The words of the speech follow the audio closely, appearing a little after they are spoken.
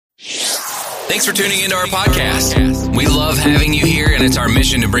Thanks for tuning into our podcast. We love having you here, and it's our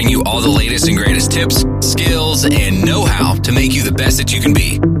mission to bring you all the latest and greatest tips, skills, and know-how to make you the best that you can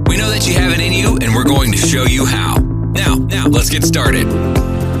be. We know that you have it in you, and we're going to show you how. Now, let's get started.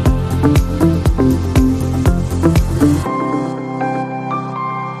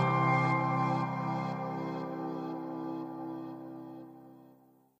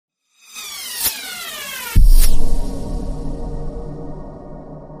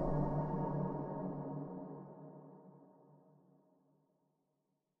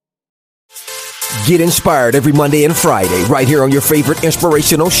 Get inspired every Monday and Friday right here on your favorite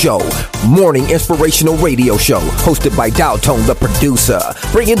inspirational show, Morning Inspirational Radio Show, hosted by Dowtone, the producer,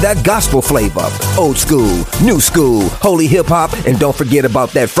 bringing that gospel flavor, old school, new school, holy hip-hop, and don't forget about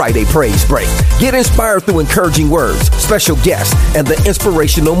that Friday praise break. Get inspired through encouraging words, special guests, and the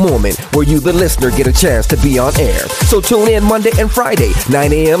inspirational moment where you, the listener, get a chance to be on air. So tune in Monday and Friday,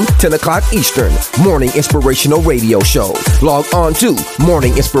 9 a.m., 10 o'clock Eastern, Morning Inspirational Radio Show. Log on to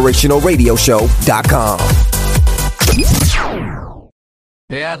morninginspirationalradioshow.com.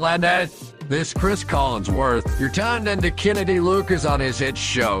 Hey, Atlanta, this is Chris Collinsworth. You're tuned into Kennedy Lucas on his hit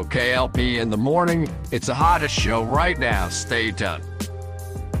show, KLP in the Morning. It's the hottest show right now. Stay tuned.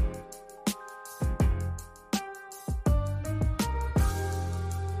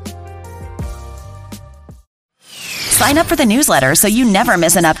 Sign up for the newsletter so you never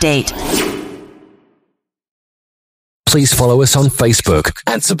miss an update. Please follow us on Facebook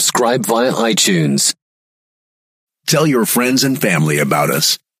and subscribe via iTunes. Tell your friends and family about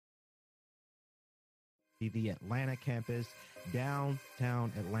us. The Atlanta campus,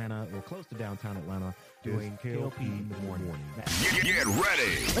 downtown Atlanta, or close to downtown Atlanta, doing KLP in the morning. Get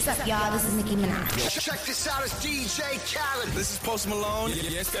ready. What's up, y'all? This is Nicki Minaj. Check this out, it's DJ Khaled. This is Post Malone.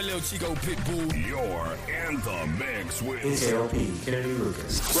 Yes, that little Chico Pitbull. You're in the mix with KLP, Kennedy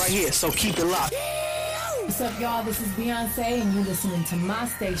Lucas. Right here, so keep it locked. What's up, y'all? This is Beyonce, and you're listening to my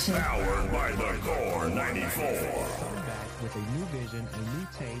station. Powered by the Core 94. Coming back with a new vision, a new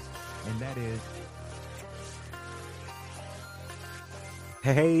taste, and that is...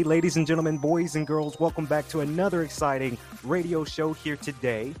 Hey, ladies and gentlemen, boys and girls, welcome back to another exciting radio show here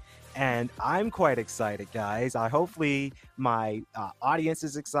today. And I'm quite excited, guys. Hopefully my audience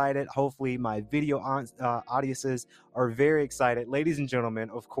is excited. Hopefully my video audiences are very excited. Ladies and gentlemen,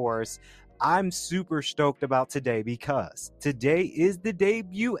 of course, I'm super stoked about today because today is the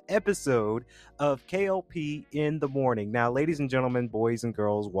debut episode of KLP in the Morning. Now, ladies and gentlemen, boys and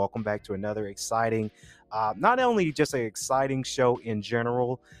girls, welcome back to another exciting, not only just an exciting show in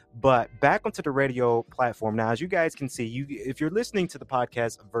general, but back onto the radio platform. Now, as you guys can see, if you're listening to the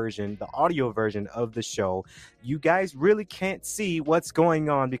podcast version, the audio version of the show, you guys really can't see what's going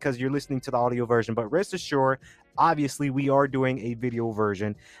on because you're listening to the audio version. But rest assured, obviously, we are doing a video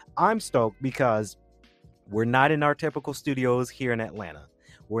version. I'm stoked because we're not in our typical studios here in Atlanta.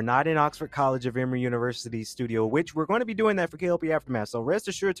 We're not in Oxford College of Emory University studio, which we're going to be doing that for KLP Aftermath. So rest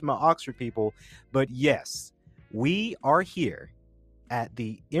assured to my Oxford people. But yes, we are here at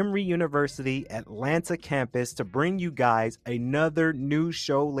the Emory University Atlanta campus to bring you guys another new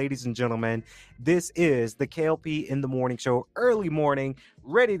show, ladies and gentlemen. This is the KLP in the Morning show, early morning,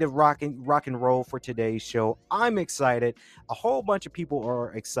 ready to rock and roll for today's show. I'm excited. A whole bunch of people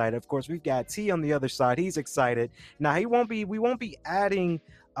are excited. Of course, we've got T on the other side. He's excited. Now, we won't be adding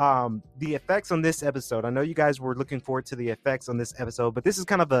the effects on this episode. I know you guys were looking forward to the effects on this episode, but this is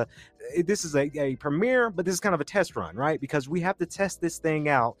kind of a premiere, but this is kind of a test run, right? Because we have to test this thing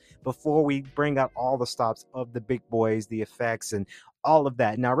out before we bring out all the stops of the big boys, the effects and all of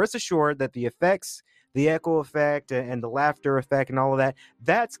that. Now, rest assured that the effects, the echo effect and the laughter effect and all of that,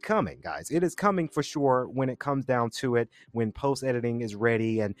 that's coming, guys. It is coming for sure when it comes down to it, when post-editing is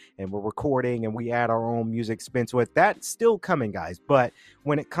ready and we're recording and we add our own music spin to it. That's still coming, guys. But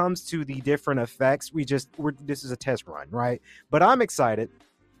when it comes to the different effects, this is a test run, right? But I'm excited.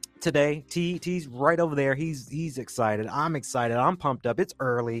 Today, T's right over there. He's excited. I'm excited. I'm pumped up. It's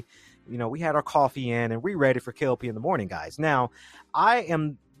early. You know, we had our coffee in and we're ready for KLP in the Morning, guys. Now, I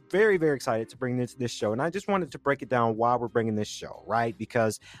am very, very excited to bring this show. And I just wanted to break it down why we're bringing this show, right?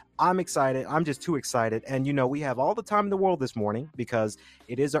 Because I'm excited. I'm just too excited. And, you know, we have all the time in the world this morning because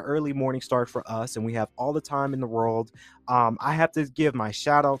it is an early morning start for us and we have all the time in the world. I have to give my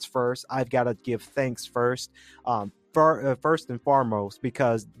shout outs first. I've got to give thanks first. first and foremost,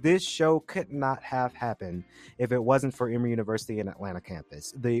 because this show could not have happened if it wasn't for Emory University and Atlanta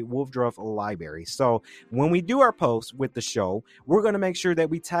campus, the Woodruff Library. So when we do our posts with the show, we're going to make sure that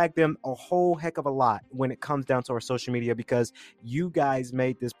we tag them a whole heck of a lot when it comes down to our social media, because you guys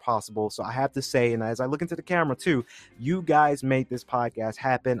made this possible. So I have to say, and as I look into the camera too, you guys made this podcast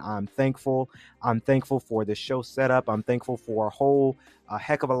happen. I'm thankful. I'm thankful for the show setup. I'm thankful for a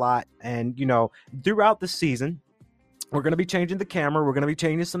heck of a lot. And, you know, throughout the season, we're going to be changing the camera. We're going to be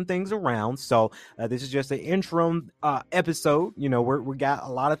changing some things around. So this is just an interim episode. You know, we got a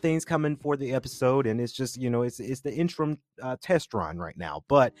lot of things coming for the episode, and it's just, you know, it's the interim test run right now.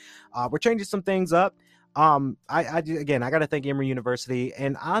 But we're changing some things up. I got to thank Emory University,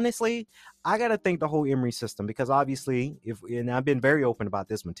 and honestly, I got to thank the whole Emory system, because obviously, and I've been very open about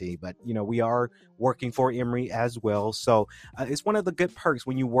this one, T, but you know, we are working for Emory as well. So it's one of the good perks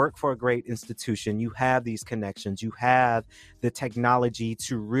when you work for a great institution. You have these connections, you have the technology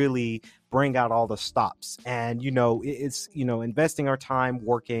to really bring out all the stops, and you know, it's, you know, investing our time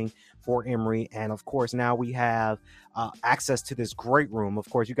working for Emory. And of course, now we have access to this great room. Of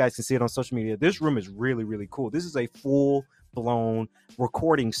course, you guys can see it on social media. This room is really, really cool. This is a full-blown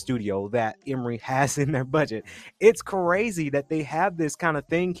recording studio that Emory has in their budget. It's crazy that they have this kind of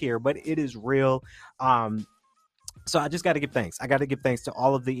thing here, but it is real. So I just got to give thanks. I got to give thanks to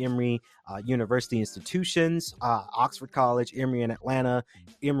all of the Emory University institutions, Oxford College, Emory in Atlanta,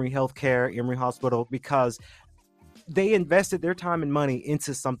 Emory Healthcare, Emory Hospital, because they invested their time and money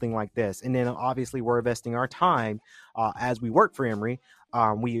into something like this. And then obviously we're investing our time as we work for Emory.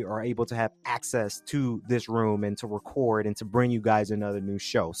 We are able to have access to this room and to record and to bring you guys another new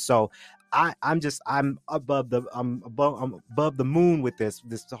show. So I'm above the moon with this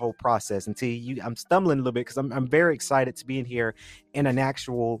whole process. And I'm stumbling a little bit because I'm very excited to be in here in an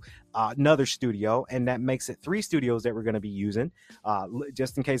actual another studio, and that makes it 3 studios that we're going to be using.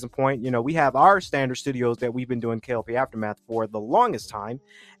 Just in case in point, you know, we have our standard studios that we've been doing KLP Aftermath for the longest time,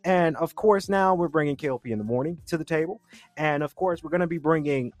 and of course now we're bringing KLP in the morning to the table, and of course we're going to be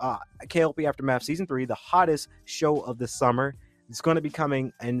bringing KLP Aftermath Season 3, the hottest show of the summer. It's going to be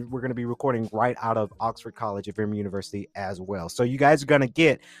coming, and we're going to be recording right out of Oxford College of Emory University as well. So you guys are going to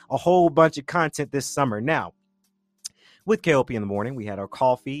get a whole bunch of content this summer. Now, with KLP in the morning, we had our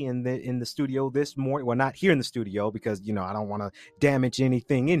coffee in the studio this morning. Well, not here in the studio because, you know, I don't want to damage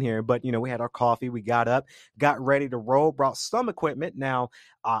anything in here. But, you know, we had our coffee. We got up, got ready to roll, brought some equipment. Now,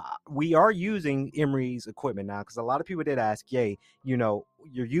 we are using Emory's equipment now, because a lot of people did ask, yay, you know,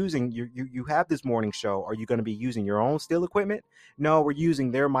 you have this morning show. Are you going to be using your own still equipment? No, we're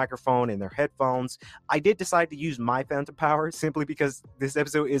using their microphone and their headphones. I did decide to use my Phantom Power simply because this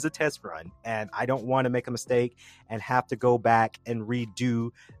episode is a test run, and I don't want to make a mistake and have to go back and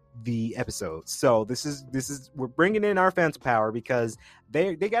redo the episode. So this is we're bringing in our Phantom Power because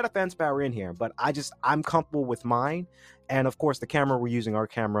they got a Phantom Power in here, but I'm comfortable with mine. And of course, the camera, we're using our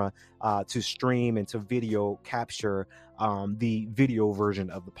camera to stream and to video capture the video version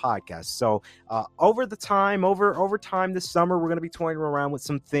of the podcast. So over time this summer, we're going to be toying around with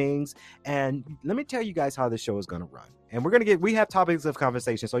some things. And let me tell you guys how this show is going to run. And we have topics of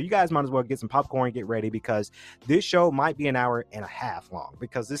conversation. So you guys might as well get some popcorn, get ready, because this show might be an hour and a half long,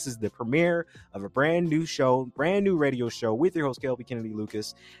 because this is the premiere of a brand new show, brand new radio show with your host, KLP Kennedy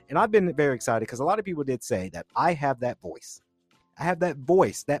Lucas. And I've been very excited because a lot of people did say that I have that voice. I have that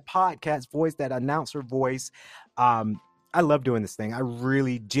voice, that podcast voice, that announcer voice. I love doing this thing. I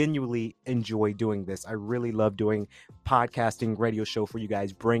really genuinely enjoy doing this. I really love doing podcasting, radio show for you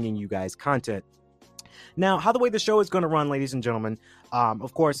guys, bringing you guys content. Now, how the way the show is going to run, ladies and gentlemen,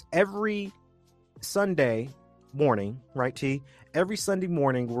 of course, every Sunday morning, right, T? Every Sunday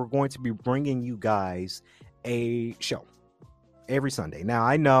morning, we're going to be bringing you guys a show. Every Sunday. Now,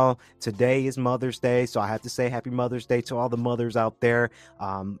 I know today is Mother's Day, so I have to say Happy Mother's Day to all the mothers out there.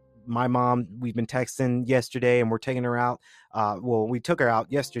 My mom, we've been texting yesterday, and we're taking her out. We took her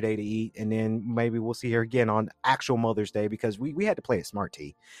out yesterday to eat, and then maybe we'll see her again on actual Mother's Day, because we had to play it smart,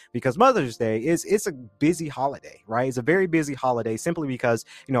 T, because Mother's Day it's a busy holiday, right? It's a very busy holiday, simply because,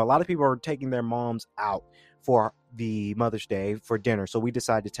 you know, a lot of people are taking their moms out for the Mother's Day for dinner. So we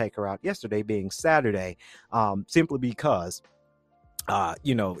decided to take her out yesterday, being Saturday, simply because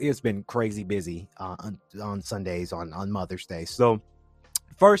you know, it's been crazy busy on Sundays on Mother's Day. So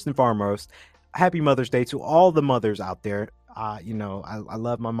first and foremost, happy Mother's Day to all the mothers out there. You know, I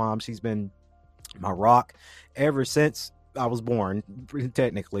love my mom. She's been my rock ever since I was born,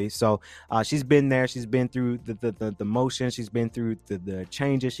 technically. So she's been there. She's been through the motion. She's been through the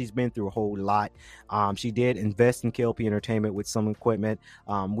changes. She's been through a whole lot. She did invest in KLP Entertainment with some equipment.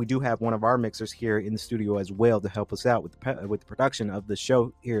 We do have one of our mixers here in the studio as well to help us out with the production of the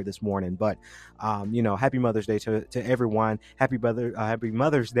show here this morning. But happy Mother's Day to everyone. Happy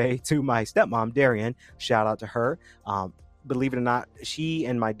Mother's Day to my stepmom Darian. Shout out to her. Believe it or not, she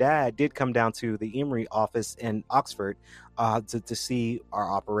and my dad did come down to the Emory office in Oxford to see our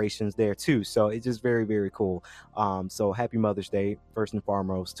operations there too. So it's just very, very cool. So happy Mother's Day, first and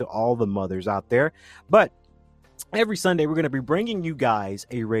foremost, to all the mothers out there. But every Sunday, we're going to be bringing you guys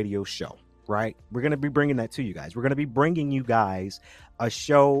a radio show, right? We're going to be bringing that to you guys. We're going to be bringing you guys a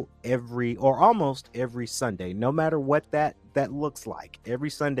show almost every Sunday, no matter what that looks like. Every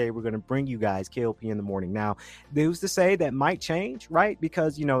Sunday, we're going to bring you guys KLP in the morning. Now, who's to say that might change, right?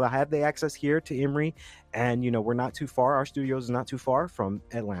 Because, I have the access here to Emory, and, we're not too far. Our studios is not too far from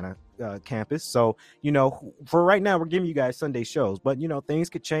Atlanta campus. So, for right now, we're giving you guys Sunday shows, but,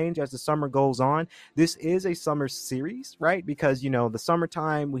 things could change as the summer goes on. This is a summer series, right? Because, the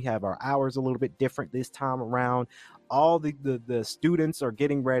summertime, we have our hours a little bit different this time around. All the students are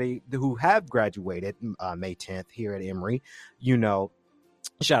getting ready who have graduated May 10th here at Emory.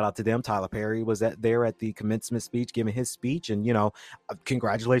 Shout out to them. Tyler Perry was there at the commencement speech, giving his speech, and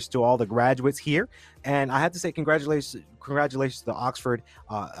congratulations to all the graduates here. And I have to say congratulations to the Oxford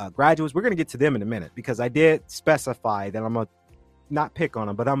graduates. We're going to get to them in a minute because I did specify that I'm gonna not pick on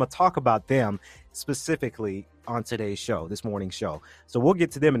them, but I'm gonna talk about them specifically on today's show, this morning's show. So we'll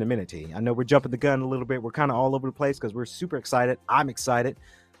get to them in a minute. I know we're jumping the gun a little bit. We're kind of all over the place because we're super excited. I'm excited,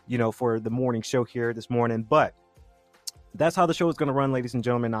 for the morning show here this morning, but that's how the show is going to run, ladies and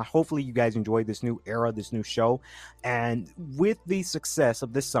gentlemen. Now, hopefully you guys enjoy this new era, this new show. And with the success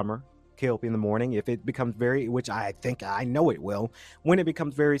of this summer, KLP in the morning, if it becomes which I know it will, when it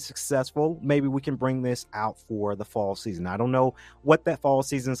becomes very successful, maybe we can bring this out for the fall season. I don't know what that fall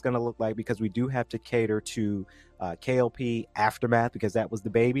season is going to look like because we do have to cater to KLP Aftermath because that was the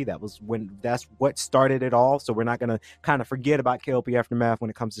baby. That's what started it all. So we're not going to kind of forget about KLP Aftermath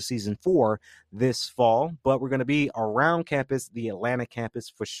when it comes to season 4 this fall, but we're going to be around campus, the Atlanta campus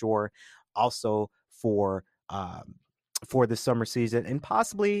for sure. Also for the summer season and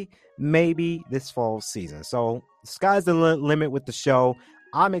possibly maybe this fall season. So the sky's the limit with the show.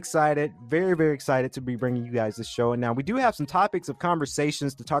 I'm excited, very, very excited to be bringing you guys this show. And now we do have some topics of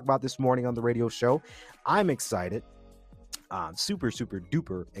conversations to talk about this morning on the radio show. I'm excited. Super, super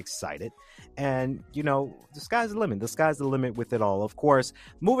duper excited. And, the sky's the limit. The sky's the limit with it all. Of course,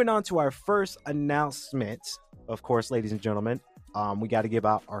 moving on to our first announcement, of course, ladies and gentlemen, we got to give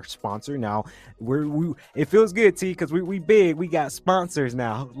out our sponsor. Now, it feels good, T, because we big. We got sponsors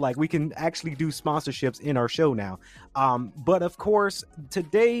now. Like, we can actually do sponsorships in our show now. But, of course,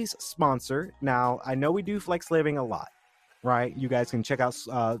 today's sponsor, now, I know we do Flex Living a lot, right? You guys can check out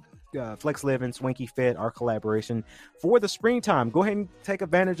Flex Living, Swanky Fit, our collaboration for the springtime. Go ahead and take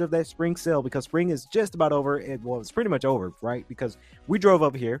advantage of that spring sale because spring is just about over. It's pretty much over, right? Because we drove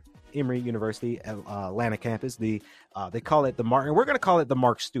up here, Emory University, Atlanta campus. They call it the Mark, and we're going to call it the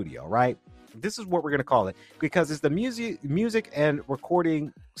Mark Studio, right? This is what we're going to call it because it's the music and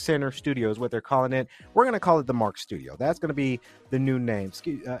recording center studio is what they're calling it. We're going to call it the Mark Studio. That's going to be the new name.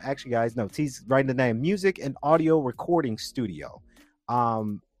 Actually, guys, no, T's writing the name, Music and Audio Recording Studio.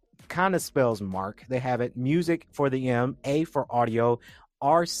 Kind of spells Mark. They have it music for the M, A for audio,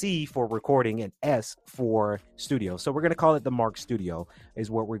 RC for recording, and S for studio. So we're going to call it the Mark Studio is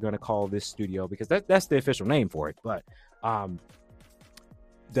what we're going to call this studio because that's the official name for it. But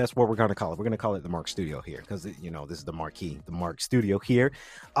that's what we're going to call it. We're going to call it the Mark Studio here because, this is the marquee, the Mark Studio here.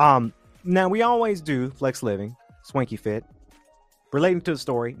 Now, we always do Flex Living, Swanky Fit, relating to the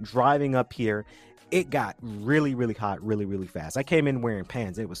story, driving up here. It got really, really hot, really, really fast. I came in wearing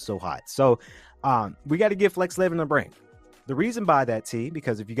pants. It was so hot. So we got to give Flex Living a break. The reason by that, T,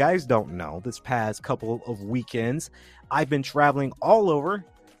 because if you guys don't know, this past couple of weekends, I've been traveling all over.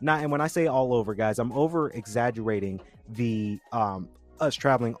 And when I say all over, guys, I'm over exaggerating the us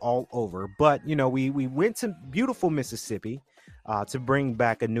traveling all over. But, we went to beautiful Mississippi to bring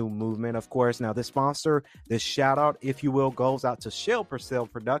back a new movement, of course. Now, this sponsor, this shout out, if you will, goes out to Shell Purcell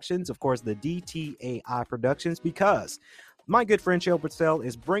Productions, of course, the DTAI Productions, because my good friend Shell Purcell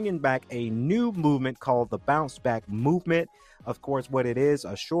is bringing back a new movement called the Bounce Back Movement. Of course, what it is,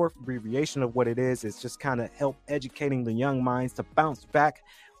 a short abbreviation of what it is just kind of help educating the young minds to bounce back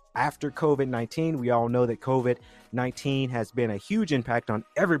after COVID-19. We all know that COVID-19 has been a huge impact on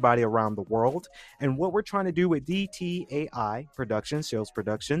everybody around the world. And what we're trying to do with DTAI Productions, Sales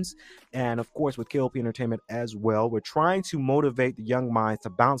Productions, and of course with KLP Entertainment as well, we're trying to motivate the young minds to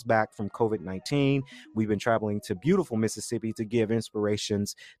bounce back from COVID-19. We've been traveling to beautiful Mississippi to give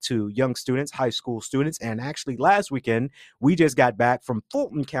inspirations to young students, high school students. And actually last weekend, we just got back from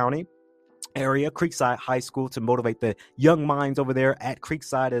Fulton County area, Creekside High School, to motivate the young minds over there at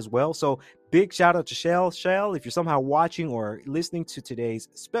Creekside as well. So big shout out to Shell. If you're somehow watching or listening to today's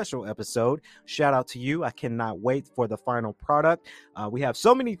special episode, shout out to you. I cannot wait for the final product. We have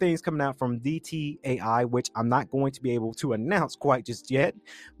so many things coming out from DTAI, which I'm not going to be able to announce quite just yet.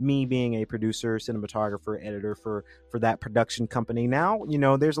 Me being a producer, cinematographer, editor for that production company. Now,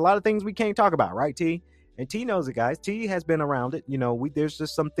 there's a lot of things we can't talk about, right, T? And T knows it, guys. T has been around it. There's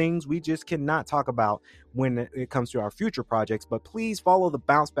just some things we just cannot talk about when it comes to our future projects. But please follow the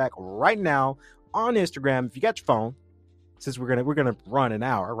Bounce Back right now on Instagram. If you got your phone, since we're gonna run an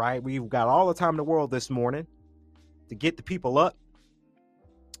hour, right? We've got all the time in the world this morning to get the people up.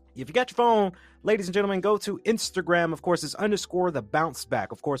 If you got your phone, ladies and gentlemen, go to Instagram. Of course, it's _the Bounce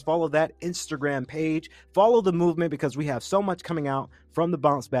Back. Of course, follow that Instagram page. Follow the movement because we have so much coming out from the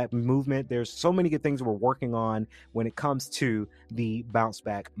Bounce Back movement. There's so many good things we're working on when it comes to the Bounce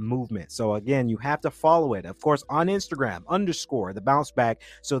Back movement. So again, you have to follow it, of course, on Instagram, _the Bounce Back,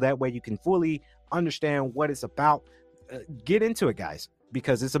 so that way you can fully understand what it's about. Get into it, guys,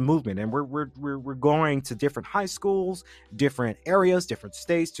 because it's a movement, and we're going to different high schools, different areas, different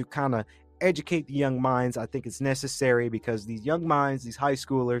states to kind of educate the young minds. I think it's necessary because these young minds, these high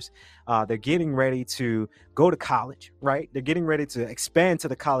schoolers, they're getting ready to go to college, right? They're getting ready to expand to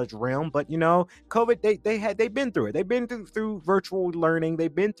the college realm. But COVID, they've been through it. They've been through virtual learning.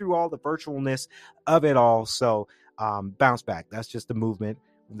 They've been through all the virtualness of it all. So bounce back. That's just the movement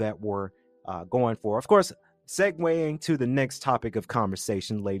that we're going for. Of course, segueing to the next topic of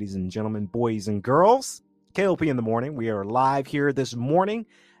conversation, ladies and gentlemen, boys and girls, KLP in the morning. We are live here this morning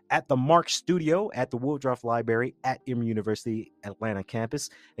at the Mark Studio at the Woodruff Library at Emory University Atlanta campus.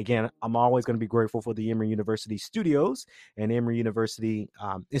 Again, I'm always going to be grateful for the Emory University studios and Emory University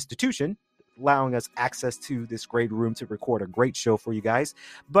institution allowing us access to this great room to record a great show for you guys.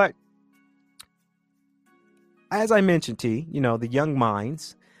 But as I mentioned, T, the young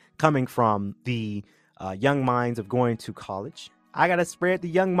minds coming from the young minds of going to college. I got to spread the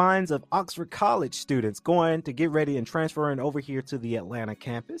young minds of Oxford College students going to get ready and transferring over here to the Atlanta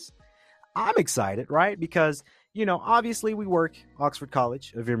campus. I'm excited, right? Because, obviously we work Oxford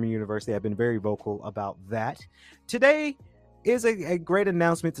College of Emory University. I've been very vocal about that. Today is a great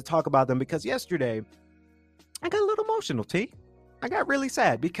announcement to talk about them because yesterday I got a little emotional, T. I got really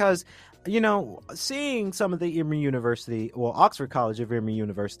sad because, seeing some of the Emory University, Oxford College of Emory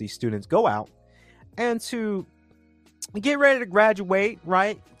University students go out and to get ready to graduate,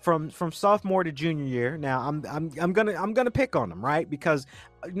 right, from sophomore to junior year. Now, I'm gonna pick on them, right, because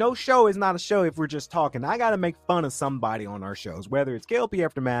no show is not a show if we're just talking. I gotta make fun of somebody on our shows, whether it's KLP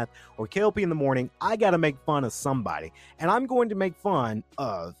Aftermath or KLP in the Morning. I gotta make fun of somebody, and I'm going to make fun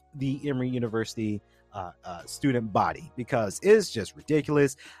of the Emory University student body because it's just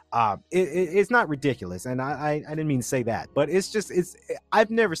ridiculous. It's not ridiculous, and I didn't mean to say that, but I've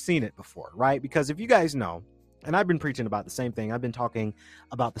never seen it before, right? Because if you guys know, and I've been preaching about the same thing, I've been talking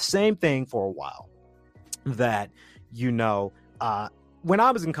about the same thing for a while, that when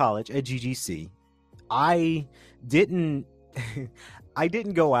I was in college at GGC, I didn't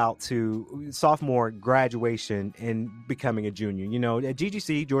go out to sophomore graduation and becoming a junior. At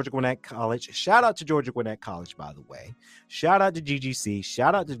GGC, Georgia Gwinnett College, shout out to Georgia Gwinnett College, by the way. Shout out to GGC.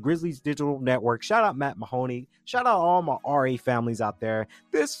 Shout out to Grizzlies Digital Network. Shout out Matt Mahoney. Shout out all my RA families out there.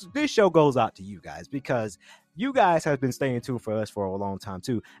 This show goes out to you guys because you guys have been staying tuned for us for a long time,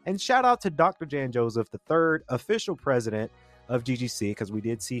 too. And shout out to Dr. Jan Joseph, the third official president of GGC, because we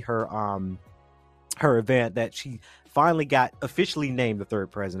did see her event that she finally got officially named the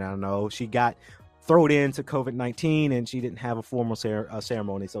third president. I don't know. She got thrown into COVID-19 and she didn't have a formal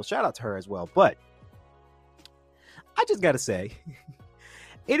ceremony. So shout out to her as well. But I just got to say,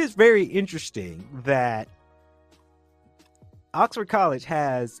 it is very interesting that Oxford College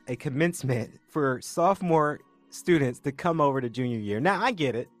has a commencement for sophomore students to come over to junior year. Now, I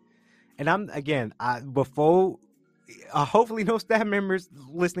get it. And hopefully no staff members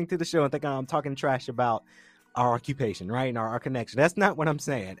listening to the show and think I'm talking trash about our occupation, right? And our connection. That's not what I'm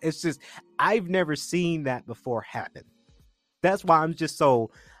saying. It's just, I've never seen that before happen. That's why I'm just so,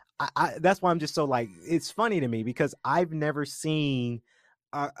 like, it's funny to me because I've never seen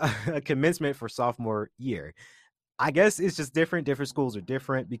a commencement for sophomore year. I guess it's just different. Different schools are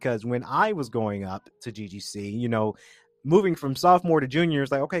different, because when I was going up to GGC, you know, moving from sophomore to junior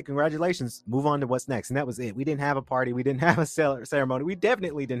is like, okay, congratulations, move on to what's next. And that was it. We didn't have a party. We didn't have a ceremony. We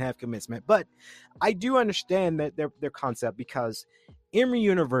definitely didn't have commencement. But I do understand that their concept, because Emory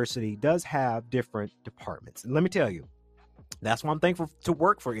University does have different departments. And let me tell you, that's why I'm thankful to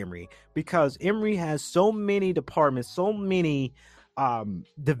work for Emory, because Emory has so many departments, so many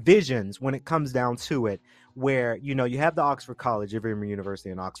divisions when it comes down to it, where, you know, you have the Oxford College of Emory University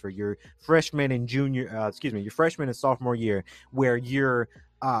in Oxford, your freshman and your freshman and sophomore year, where you're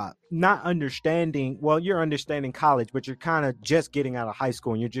not understanding, well, you're understanding college, but you're kind of just getting out of high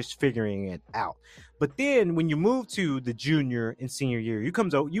school and you're just figuring it out. But then when you move to the junior and senior year, you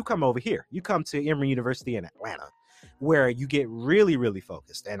come over here, you come to Emory University in Atlanta, where you get really, really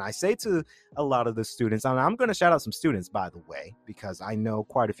focused. And I say to a lot of the students, and I'm going to shout out some students, by the way, because I know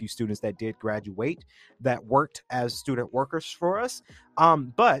quite a few students that did graduate that worked as student workers for us.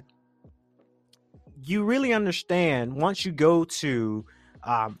 But you really understand once you go to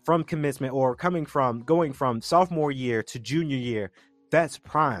from commencement, or going from sophomore year to junior year, that's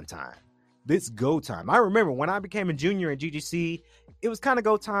prime time. This go time. I remember when I became a junior at GGC, it was kind of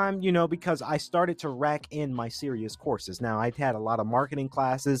go time, you know, because I started to rack in my serious courses. Now, I had a lot of marketing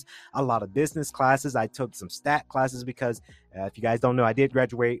classes, a lot of business classes. I took some stat classes because if you guys don't know, I did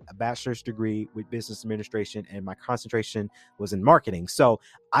graduate a bachelor's degree with business administration, and my concentration was in marketing. So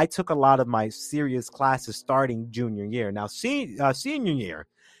I took a lot of my serious classes starting junior year. Now, senior year,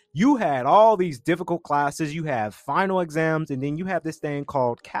 you had all these difficult classes. You have final exams, and then you have this thing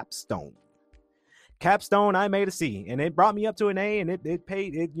called capstone. Capstone, I made a C, and it brought me up to an A, and it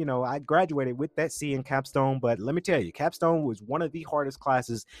paid it. You know, I graduated with that C in capstone. But let me tell you, capstone was one of the hardest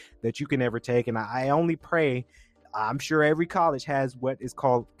classes that you can ever take. And I only pray, I'm sure every college has what is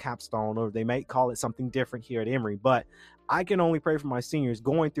called capstone, or they may call it something different here at Emory. But I can only pray for my seniors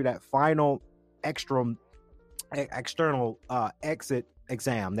going through that final external exit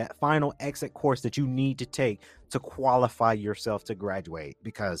exam, that final exit course that you need to take to qualify yourself to graduate,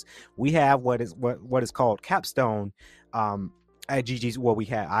 because we have what is called capstone at GG's. Well,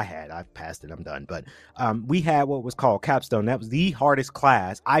 I've passed it, I'm done, but we had what was called capstone. That was the hardest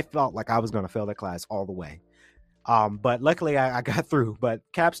class. I felt like I was going to fail that class all the way, but luckily I got through. But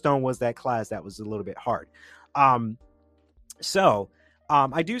capstone was that class that was a little bit hard. I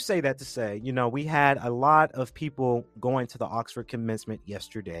do say that to say, you know, we had a lot of people going to the Oxford commencement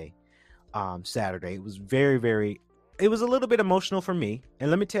yesterday, Saturday. It was it was a little bit emotional for me. And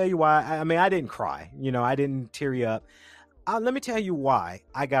let me tell you why. I mean, I didn't cry, you know, I didn't tear up. Let me tell you why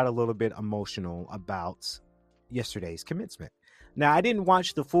I got a little bit emotional about yesterday's commencement. Now, I didn't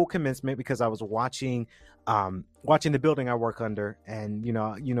watch the full commencement because I was watching the building I work under, and you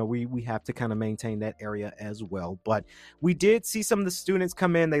know we have to kind of maintain that area as well. But we did see some of the students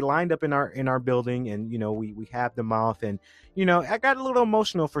come in. They lined up in our building, and you know we have them off, and you know I got a little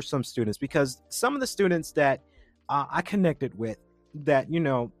emotional for some students, because some of the students that I connected with, that you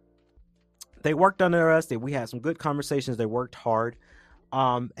know they worked under us, that we had some good conversations, they worked hard.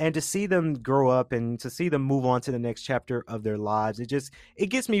 And to see them grow up and to see them move on to the next chapter of their lives, it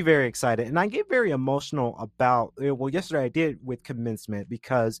gets me very excited. And I get very emotional about, well, yesterday I did with commencement,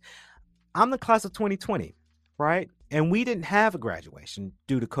 because I'm the class of 2020, right? And we didn't have a graduation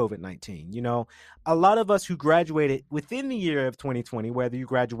due to COVID-19. You know, a lot of us who graduated within the year of 2020, whether you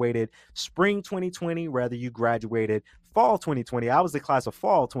graduated spring 2020, whether you graduated fall 2020, I was the class of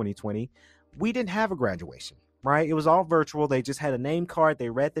fall 2020, we didn't have a graduation. Right? It was all virtual. They just had a name card.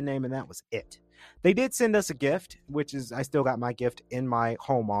 They read the name, and that was it. They did send us a gift, which is, I still got my gift in my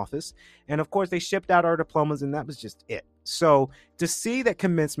home office. And of course, they shipped out our diplomas, and that was just it. So to see that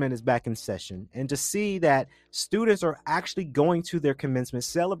commencement is back in session, and to see that students are actually going to their commencement,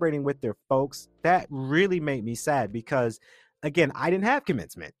 celebrating with their folks, that really made me sad, because again, I didn't have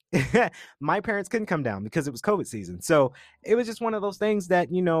commencement. My parents couldn't come down because it was COVID season. So it was just one of those things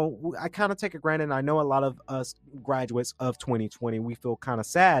that, you know, I kind of take it granted. I know a lot of us graduates of 2020, we feel kind of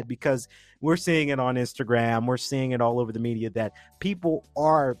sad because we're seeing it on Instagram. We're seeing it all over the media that people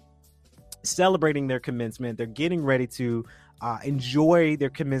are celebrating their commencement. They're getting ready to enjoy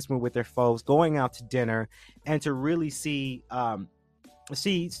their commencement with their folks, going out to dinner, and to really see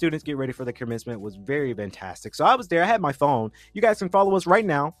students get ready for the commencement was very fantastic. So I was there. I had my phone. You guys can follow us right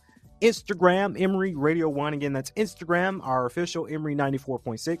now. Instagram, Emory Radio 1. Again, that's Instagram, our official Emory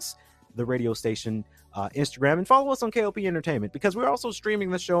 94.6, the radio station Instagram. And follow us on KLP Entertainment, because we're also streaming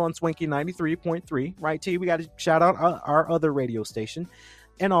the show on Swanky 93.3. Right, T? We got to shout out our other radio station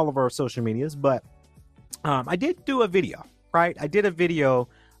and all of our social medias. But I did do a video, right? I did a video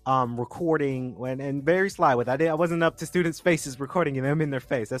recording and very sly with I wasn't up to students' faces recording them in their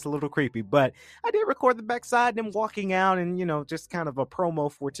face. That's a little creepy, but I did record the backside and them walking out and, just kind of a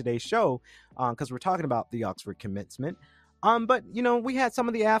promo for today's show because we're talking about the Oxford commencement. But, we had some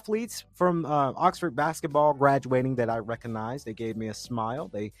of the athletes from Oxford basketball graduating that I recognized. They gave me a smile.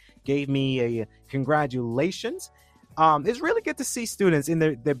 They gave me a congratulations. It's really good to see students in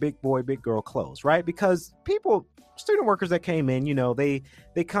their big boy, big girl clothes, right? Because student workers that came in,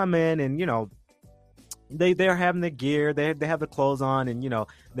 they come in and, they're having the gear, they have the clothes on and,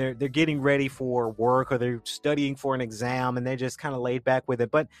 they're getting ready for work or they're studying for an exam and they're just kind of laid back with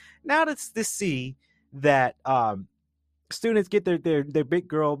it. But now to see that students get their big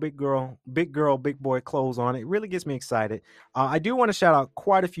girl, big boy clothes on, it really gets me excited. I do want to shout out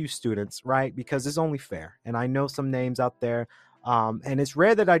quite a few students, right? Because it's only fair. And I know some names out there. And it's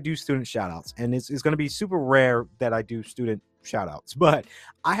rare that I do student shout outs, and it's going to be super rare that I do student shout outs, but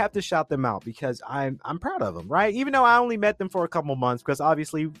I have to shout them out because I'm proud of them, right? Even though I only met them for a couple months, because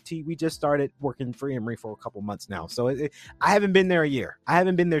obviously we just started working for Emory for a couple months now. So I haven't been there a year. I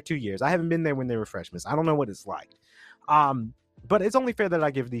haven't been there 2 years. I haven't been there when they were freshmen. I don't know what it's like. But it's only fair that I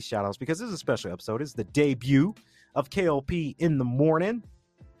give these shout outs because this is a special episode. It's the debut of KLP in the morning.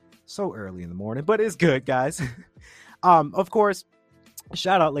 So early in the morning, but it's good, guys. Of course,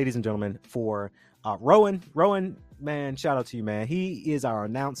 shout out, ladies and gentlemen, for Rowan. Rowan, man, shout out to you, man. He is our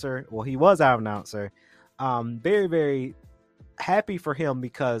announcer. Well, he was our announcer. Very, very happy for him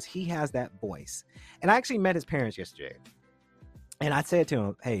because he has that voice. And I actually met his parents yesterday. And I said to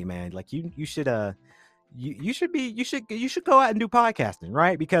him, hey, man, like you should you should go out and do podcasting,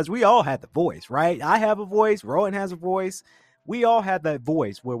 right? Because we all had the voice, right? I have a voice. Rowan has a voice. We all have that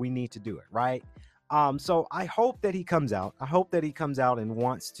voice where we need to do it, right? So I hope that he comes out. I hope that he comes out and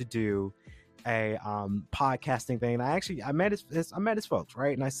wants to do a podcasting thing. I met his folks,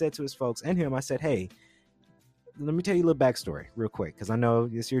 right? And I said to his folks and him, I said, hey, let me tell you a little backstory real quick because I know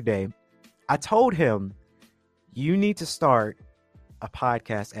it's your day. I told him, you need to start a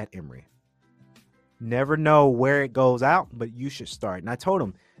podcast at Emory. Never know where it goes out, but you should start. And I told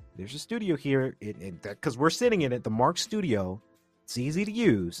him, there's a studio here because we're sitting in it, the Mark Studio. It's easy to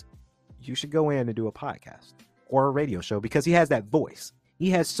use. You should go in and do a podcast or a radio show because he has that voice. He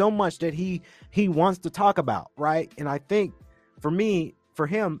has so much that he wants to talk about, right? And I think for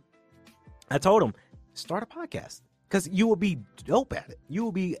him, I told him, start a podcast because you will be dope at it. You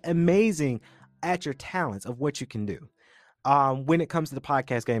will be amazing at your talents of what you can do when it comes to the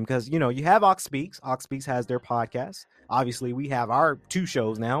podcast game. Because, you have Ox Speaks. Ox Speaks has their podcast. Obviously, we have our 2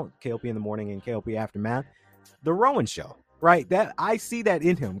 shows now, KLP in the morning and KLP Aftermath. The Rowan Show. Right, that I see that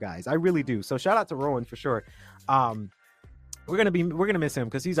in him, guys. I really do. So shout out to Rowan for sure. We're gonna miss him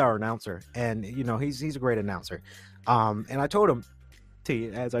because he's our announcer, and he's a great announcer. And I told him,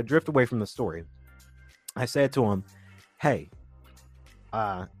 as I drift away from the story, I said to him, hey,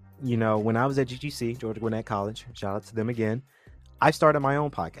 when I was at GGC, Georgia Gwinnett College, shout out to them again, I started my own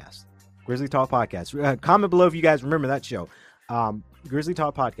podcast, Grizzly Talk Podcast. Comment below if you guys remember that show. Grizzly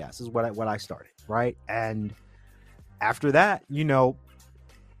Talk Podcast is what I started, right? And after that,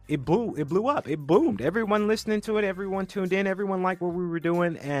 it blew up. It boomed. Everyone listening to it, everyone tuned in, everyone liked what we were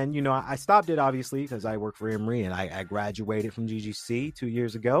doing. And, I stopped it, obviously, because I work for Emory and I graduated from GGC 2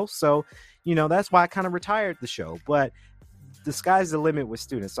 years ago. So, that's why I kind of retired the show. But the sky's the limit with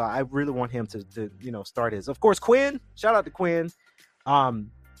students. So I really want him to start his. Of course, Quinn. Shout out to Quinn.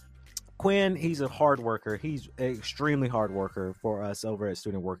 Quinn, he's a hard worker. He's an extremely hard worker for us over at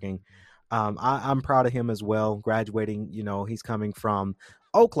Student Working. I'm proud of him as well. Graduating, he's coming from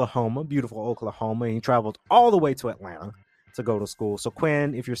Oklahoma, beautiful Oklahoma, and he traveled all the way to Atlanta to go to school. So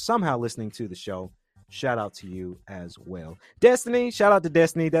Quinn, if you're somehow listening to the show, shout out to you as well. Destiny, shout out to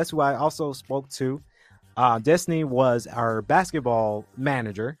Destiny. That's who I also spoke to. Destiny was our basketball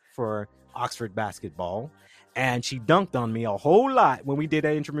manager for Oxford basketball. And she dunked on me a whole lot when we did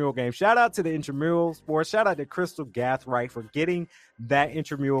that intramural game. Shout out to the intramural sports. Shout out to Crystal Gathright for getting that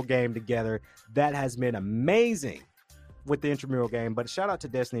intramural game together. That has been amazing with the intramural game. But shout out to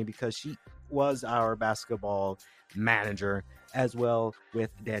Destiny because she was our basketball manager as well with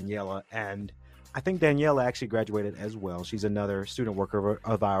Daniela. And I think Daniela actually graduated as well. She's another student worker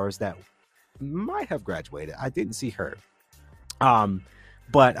of ours that might have graduated. I didn't see her.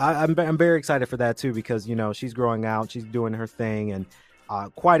 But I'm very excited for that too because she's growing out, she's doing her thing, and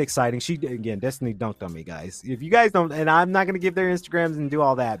quite exciting. Destiny dunked on me, guys. If you guys don't, and I'm not gonna give their Instagrams and do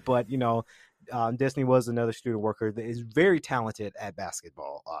all that, but Destiny was another student worker that is very talented at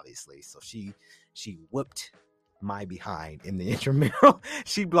basketball, obviously. So she whooped my behind in the intramural.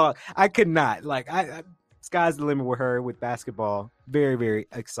 She blocked. I could not sky's the limit with her with basketball. Very, very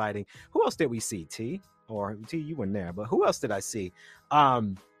exciting. Who else did we see, T? Or T, you weren't there, but who else did I see?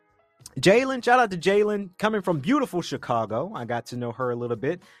 Jalen, shout out to Jalen, coming from beautiful Chicago. I got to know her a little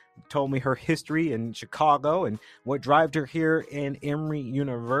bit. Told me her history in Chicago and what drove her here in Emory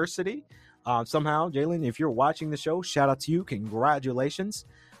University. Somehow, Jalen, if you're watching the show, shout out to you. Congratulations.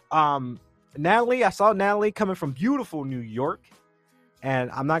 Natalie, I saw Natalie coming from beautiful New York.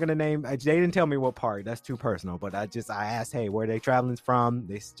 And I'm not going to name, they didn't tell me what part. That's too personal. But I asked, hey, where are they traveling from?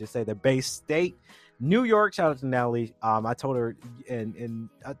 They just say the base state. New York, shout out to Natalie. I told her, and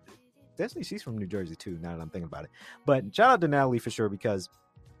definitely she's from New Jersey too, now that I'm thinking about it. But shout out to Natalie for sure, because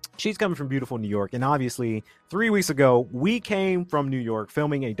she's coming from beautiful New York. And obviously 3 weeks ago, we came from New York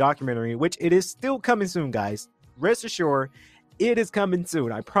filming a documentary, which it is still coming soon, guys. Rest assured, it is coming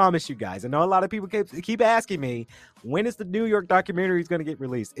soon. I promise you guys. I know a lot of people keep asking me, when is the New York documentary going to get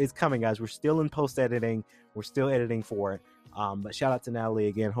released? It's coming, guys. We're still in post-editing. We're still editing for it. But shout out to Natalie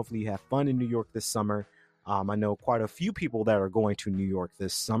again. Hopefully you have fun in New York this summer. I know quite a few people that are going to New York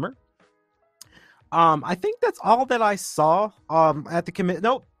this summer. I think that's all that I saw at the commit.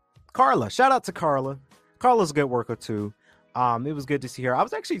 Nope. Carla. Shout out to Carla. Carla's a good worker too. It was good to see her. I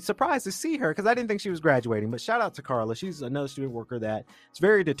was actually surprised to see her because I didn't think she was graduating, but shout out to Carla. She's another student worker that is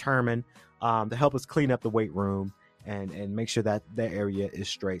very determined to help us clean up the weight room and make sure that that area is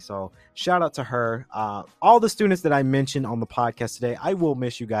straight. So shout out to her. All the students that I mentioned on the podcast today, I will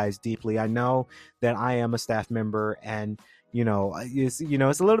miss you guys deeply. I know that I am a staff member, and it's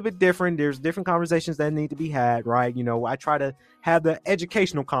a little bit different. There's different conversations that need to be had, right? I try to have the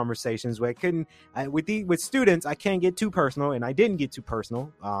educational conversations where I couldn't, with students, I can't get too personal, and I didn't get too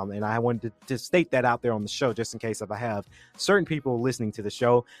personal. And I wanted to state that out there on the show, just in case if I have certain people listening to the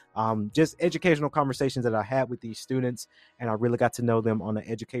show, just educational conversations that I had with these students, and I really got to know them on an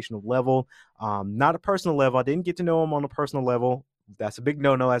educational level, not a personal level. I didn't get to know them on a personal level. That's a big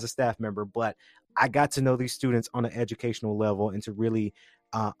no-no as a staff member, but I got to know these students on an educational level and to really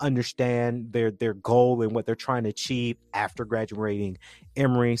understand their goal and what they're trying to achieve after graduating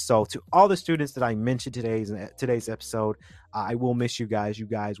Emory. So to all the students that I mentioned today's episode, I will miss you guys. You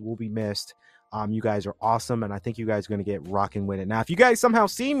guys will be missed. You guys are awesome, and I think you guys are going to get rocking with it. Now, if you guys somehow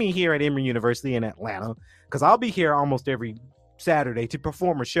see me here at Emory University in Atlanta, because I'll be here almost every Saturday to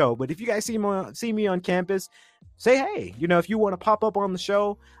perform a show, but if you guys see me on campus, say hey. If you want to pop up on the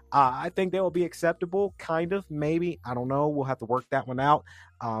show, I think that will be acceptable, kind of, maybe. I don't know. We'll have to work that one out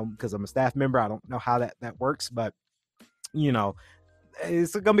because I'm a staff member. I don't know how that works, but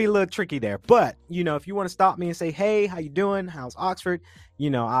it's gonna be a little tricky there. But if you want to stop me and say hey, how you doing, how's Oxford,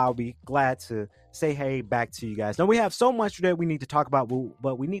 I'll be glad to say hey back to you guys. Now, we have so much that we need to talk about,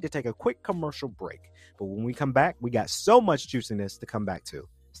 but we need to take a quick commercial break. But when we come back, we got so much juiciness to come back to.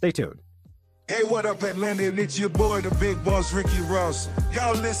 Stay tuned. Hey, what up, Atlanta? It's your boy, the big boss, Ricky Ross.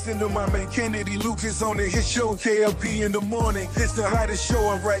 Y'all listening to my man Kennedy Lucas on the hit show KLP in the morning. It's the hottest show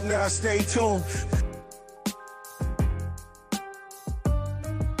on right now. Stay tuned.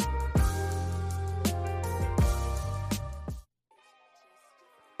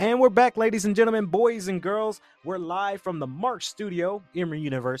 And we're back, ladies and gentlemen, boys and girls. We're live from the March Studio, Emory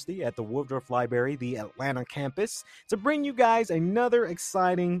University, at the Woodruff Library, the Atlanta campus, to bring you guys another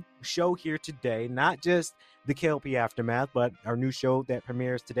exciting show here today. Not just the KLP Aftermath, but our new show that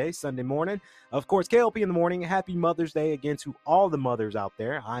premieres today, Sunday morning. Of course, KLP in the morning. Happy Mother's Day again to all the mothers out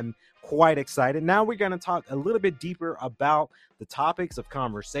there. I'm quite excited. Now we're going to talk a little bit deeper about the topics of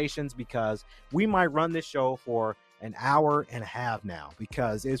conversations, because we might run this show for an hour and a half now,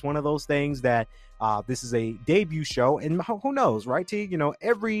 because it's one of those things that this is a debut show, and who knows, right, T?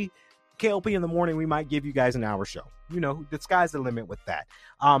 Every KLP in the morning, we might give you guys an hour show. The sky's the limit with that.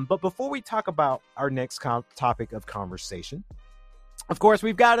 But before we talk about our next topic of conversation, of course,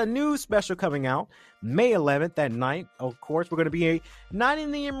 we've got a new special coming out May 11th that night. Of course, we're going to be not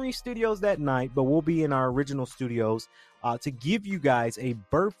in the Emory studios that night, but we'll be in our original studios to give you guys a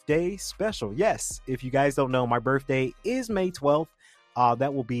birthday special. Yes, if you guys don't know, my birthday is May 12th.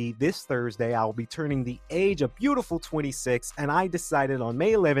 That will be this Thursday. I will be turning the age of beautiful 26, and I decided on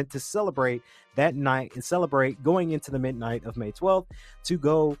May 11th to celebrate that night and celebrate going into the midnight of May 12th to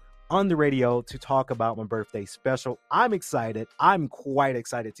go on the radio to talk about my birthday special. I'm excited. I'm quite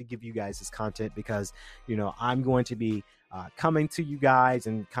excited to give you guys this content because, I'm going to be coming to you guys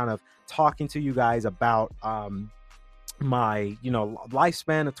and kind of talking to you guys about my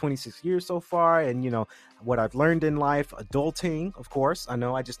lifespan of 26 years so far, and what I've learned in life, adulting. Of course, I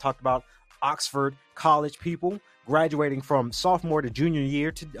know I just talked about Oxford college people graduating from sophomore to junior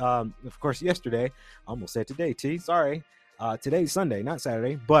year to of course yesterday. I almost said today, T, sorry. Today's Sunday, not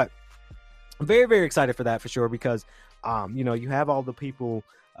Saturday, but very, very excited for that for sure, because, you have all the people,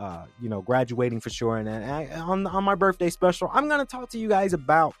 graduating for sure. And on my birthday special, I'm going to talk to you guys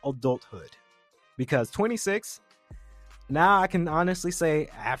about adulthood, because 26, now I can honestly say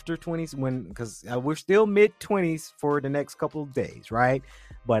after 20s, because we're still mid 20s for the next couple of days, right?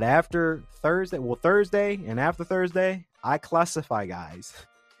 But after Thursday and after Thursday, I classify, guys,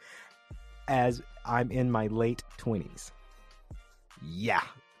 as I'm in my late 20s. Yeah,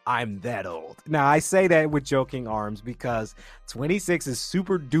 I'm that old. Now, I say that with joking arms because 26 is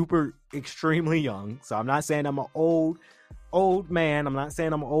super duper extremely young. So I'm not saying I'm an old man. I'm not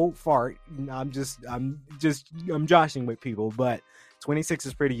saying I'm an old fart. I'm joshing with people, but 26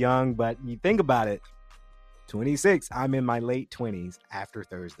 is pretty young. But you think about it, 26, I'm in my late 20s after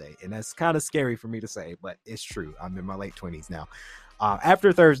Thursday. And that's kind of scary for me to say, but it's true. I'm in my late 20s now.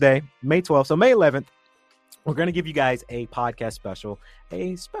 After Thursday, May 12th, so May 11th, we're going to give you guys a special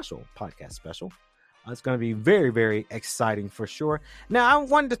podcast special. It's going to be very, very exciting for sure. Now, I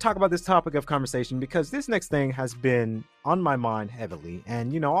wanted to talk about this topic of conversation because this next thing has been on my mind heavily.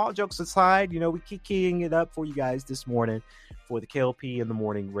 And, all jokes aside, we keep keying it up for you guys this morning for the KLP in the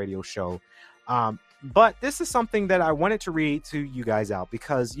Morning radio show. But this is something that I wanted to read to you guys out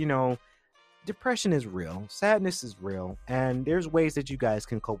because, depression is real. Sadness is real. And there's ways that you guys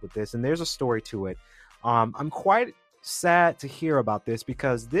can cope with this. And there's a story to it. I'm quite sad to hear about this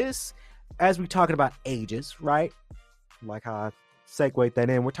because this, as we're talking about ages, right? Like how I segued that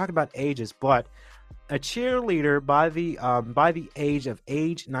in. We're talking about ages, but a cheerleader by the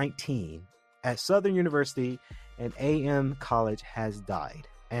age 19 at Southern University and AM College has died.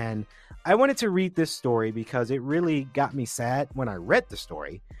 And I wanted to read this story because it really got me sad when I read the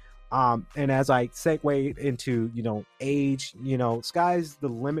story. And as I segue into, age, sky's the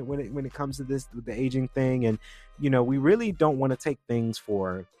limit when it comes to this, the aging thing. And, we really don't want to take things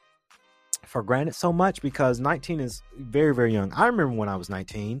for granted so much because 19 is very, very young. I remember when I was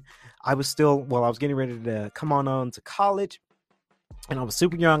 19, I was getting ready to come on to college and I was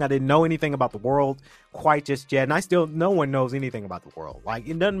super young. I didn't know anything about the world quite just yet. And no one knows anything about the world. Like,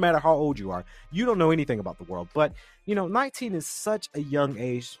 it doesn't matter how old you are. You don't know anything about the world. But, 19 is such a young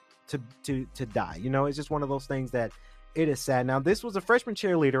age to die. It's just one of those things that it is sad. Now, this was a freshman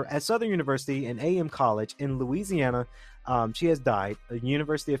cheerleader at Southern University and AM College in Louisiana. She has died. The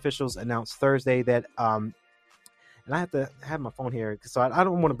university officials announced Thursday that, and I have to have my phone here, so I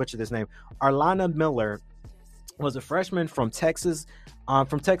don't want to butcher this name. Arlana Miller was a freshman from Texas,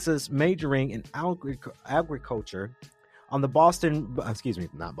 majoring in agriculture on the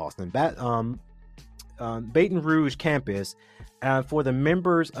Baton Rouge campus for the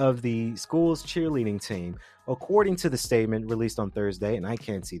members of the school's cheerleading team, according to the statement released on Thursday. And I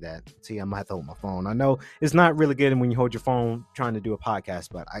can't see that. See, I'm gonna have to hold my phone. I know it's not really good when you hold your phone trying to do a podcast,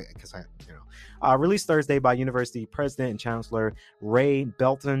 but released Thursday by University President and Chancellor Ray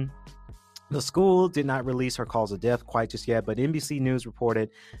Belton. The school did not release her cause of death quite just yet, but NBC News reported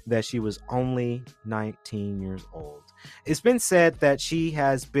that she was only 19 years old. It's been said that she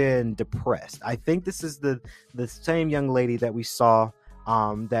has been depressed. I think this is the same young lady that we saw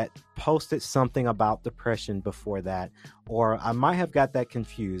that posted something about depression before that, or I might have got that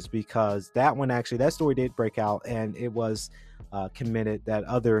confused because that story did break out and it was committed. That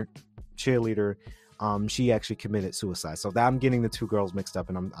other cheerleader, she actually committed suicide. So I'm getting the two girls mixed up,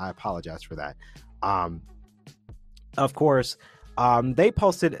 and I apologize for that. Of course, they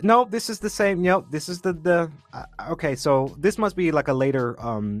posted. No, this is the same. This is okay. So this must be like a later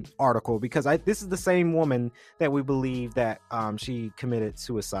article because this is the same woman that we believe that she committed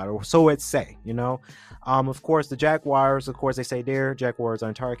suicide, or so it's say. Of course, the Jaguars. Of course, they say there, Jaguars. Our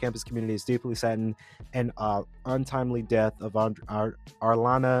entire campus community is deeply saddened and untimely death of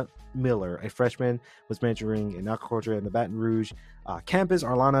Arlana Miller, a freshman, was majoring in agriculture in the Baton Rouge campus.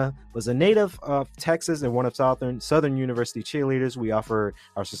 Arlana was a native of Texas and one of Southern University cheerleaders. We offer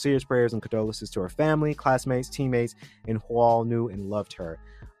our sincerest prayers and condolences to her family, classmates, teammates, and who all knew and loved her.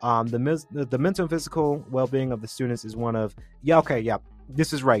 The mental and physical well-being of the students is one of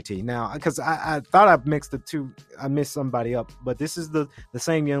this is right, T. Now, because I thought I mixed the two, I missed somebody up, but this is the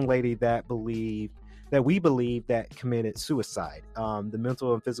same young lady that we believe that committed suicide. The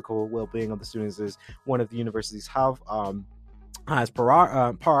mental and physical well-being of the students is one of the university's highest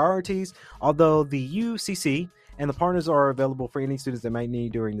priorities, although the UCC and the partners are available for any students that might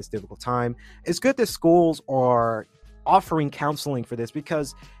need during this difficult time. It's good that schools are offering counseling for this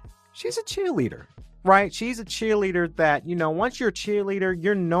because she's a cheerleader, right? She's a cheerleader that, once you're a cheerleader,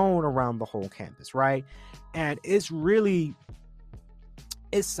 you're known around the whole campus, right? And it's really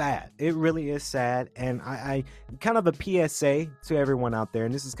it's sad. It really is sad. And I kind of a PSA to everyone out there.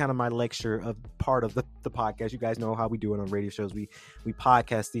 And this is kind of my lecture of part of the podcast. You guys know how we do it on radio shows. We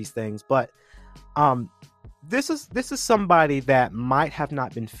podcast these things. But this is somebody that might have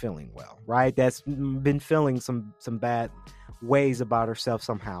not been feeling well, right? That's been feeling some bad ways about herself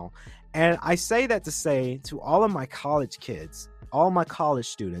somehow. And I say that to say to all of my college kids, all my college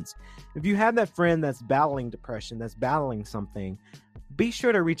students, if you have that friend that's battling depression, that's battling something, be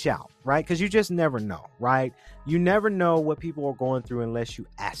sure to reach out, right? Because you just never know, right? You never know what people are going through unless you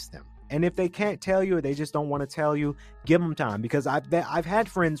ask them. And if they can't tell you or they just don't want to tell you, give them time. Because I've had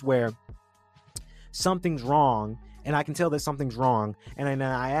friends where something's wrong and I can tell that something's wrong, and then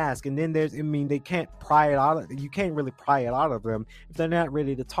I ask, and then they can't pry it out. You can't really pry it out of them. If they're not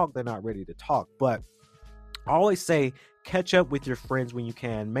ready to talk, they're not ready to talk. But I always say, catch up with your friends when you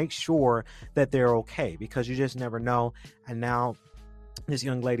can. Make sure that they're okay, because you just never know. And now this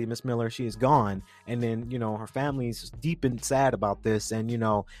young lady, Miss Miller, she is gone, and then her family's deep and sad about this, and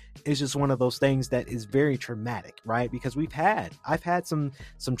it's just one of those things that is very traumatic, right? Because I've had some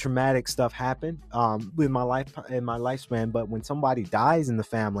traumatic stuff happen with my life, in my lifespan, but when somebody dies in the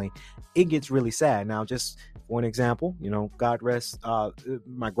family, it gets really sad. Now, just for an example, God rest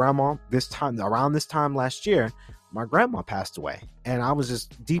my grandma. Around this time last year, my grandma passed away, and I was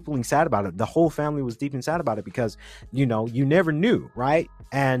just deeply sad about it. The whole family was deeply sad about it because, you never knew, right?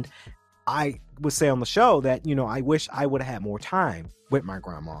 And I would say on the show that, I wish I would have had more time with my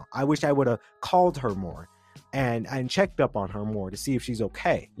grandma. I wish I would have called her more and checked up on her more to see if she's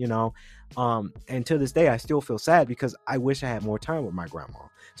okay, and to this day, I still feel sad because I wish I had more time with my grandma.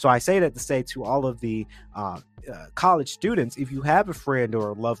 So I say that to say to all of the college students, if you have a friend or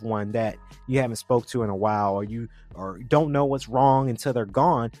a loved one that you haven't spoke to in a while, or don't know what's wrong until they're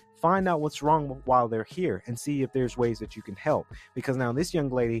gone, find out what's wrong while they're here and see if there's ways that you can help. Because now this young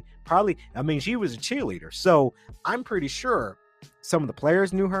lady she was a cheerleader, so I'm pretty sure some of the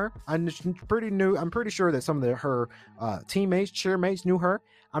players knew her. I'm pretty sure that some of her teammates, cheermates knew her.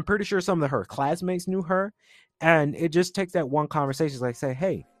 I'm pretty sure some of her classmates knew her. And it just takes that one conversation, like say,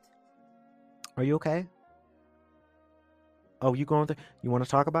 hey, are you okay? Oh, you going through? You want to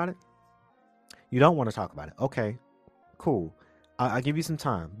talk about it? You don't want to talk about it. Okay, cool. I'll give you some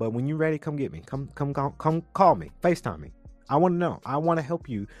time, but when you're ready, come get me. Come call me. FaceTime me. I want to know. I want to help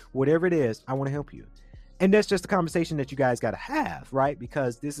you. Whatever it is, I want to help you. And that's just a conversation that you guys got to have, right?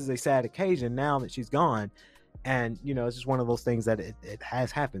 Because this is a sad occasion now that she's gone. And, it's just one of those things that it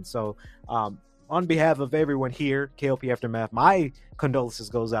has happened. So, on behalf of everyone here, KLP Aftermath, my condolences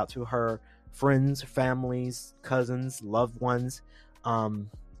goes out to her friends, families, cousins, loved ones.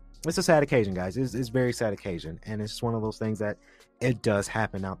 It's a sad occasion, guys. It's a very sad occasion. And it's just one of those things that it does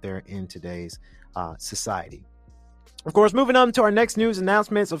happen out there in today's society. Of course, moving on to our next news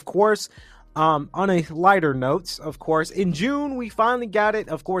announcements, of course, on a lighter note, of course, in June, we finally got it.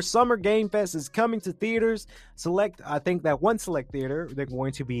 Of course, Summer Game Fest is coming to theaters. I think that one select theater, they're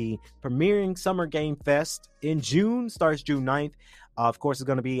going to be premiering Summer Game Fest in June, starts June 9th. Of course, it's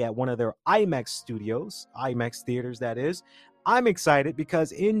going to be at one of their IMAX studios, IMAX theaters, that is. I'm excited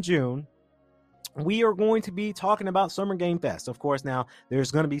because in June, we are going to be talking about Summer Game Fest. Of course, now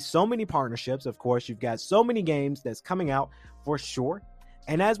there's going to be so many partnerships. Of course, you've got so many games that's coming out for sure.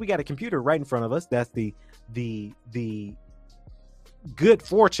 And as we got a computer right in front of us, that's the good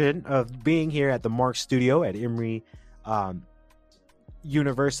fortune of being here at the Mark Studio at Emory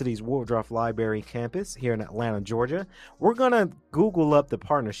University's Woodruff Library campus here in Atlanta, Georgia. We're going to Google up the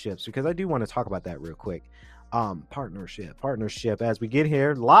partnerships because I do want to talk about that real quick. Partnership as we get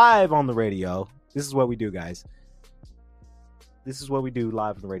here live on the radio. This is what we do, guys. This is what we do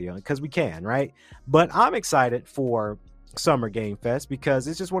live on the radio because we can, right? But I'm excited for Summer Game Fest because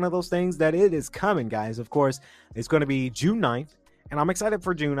it's just one of those things that it is coming, guys. Of course, it's going to be June 9th, and I'm excited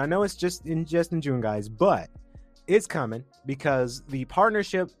for June. I know it's just in June, guys, but it's coming because the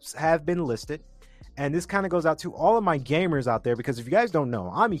partnerships have been listed. And this kind of goes out to all of my gamers out there because if you guys don't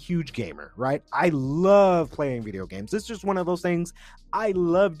know, I'm a huge gamer, right? I love playing video games. It's just one of those things I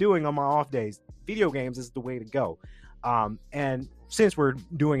love doing on my off days. Video games is the way to go. And since we're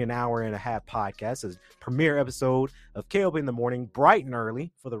doing an 1.5 hour podcast, a premiere episode of KLP in the Morning, bright and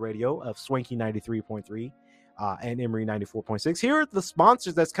early for the radio of Swanky 93.3 and Emory 94.6. Here are the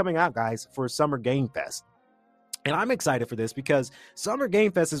sponsors that's coming out, guys, for Summer Game Fest. And I'm excited for this because Summer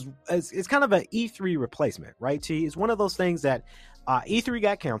Game Fest is kind of an E3 replacement, right, T? It's one of those things that E3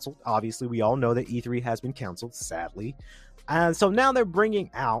 got canceled. Obviously, we all know that E3 has been canceled, sadly. And so now they're bringing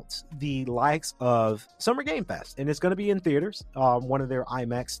out the likes of Summer Game Fest. And it's going to be in theaters, one of their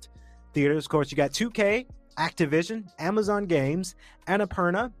IMAX theaters. Of course, you got 2K Activision, Amazon Games,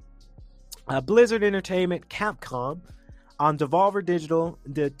 Annapurna, Blizzard Entertainment, Capcom, on Devolver Digital,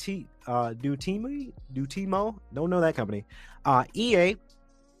 Dutimo, don't know that company, EA,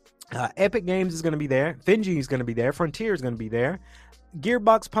 Epic Games is going to be there, Finji is going to be there, Frontier is going to be there,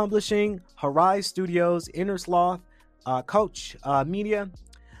 Gearbox Publishing, Horizon Studios, Innersloth, Coach Media,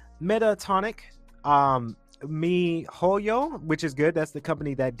 Metatonic, MiHoYo, which is good. That's the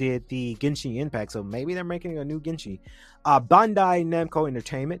company that did the Genshin Impact, so maybe they're making a new Genshin. Bandai Namco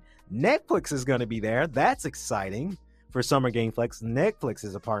Entertainment. Netflix is going to be there. That's exciting for Summer Game Flex. Netflix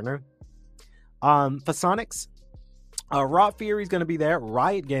is a partner. Phasonics. Raw Fury is going to be there.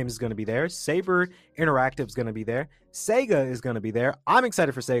 Riot Games is going to be there. Saber Interactive is going to be there. Sega is going to be there. I'm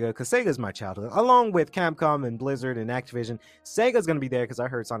excited for Sega because Sega is my childhood. Along with Capcom and Blizzard and Activision, Sega is going to be there because I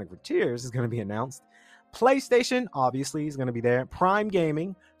heard Sonic Frontiers is going to be announced. PlayStation, obviously, is going to be there. Prime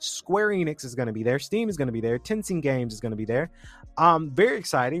Gaming, Square Enix is going to be there. Steam is going to be there. Tencent Games is going to be there. Very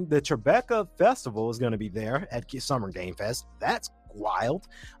exciting. The Tribeca Festival is going to be there at Summer Game Fest. That's wild.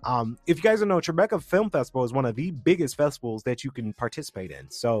 If you guys don't know, Tribeca Film Festival is one of the biggest festivals that you can participate in.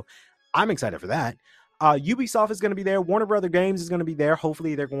 So I'm excited for that. Ubisoft is going to be there. Warner Brother Games is going to be there.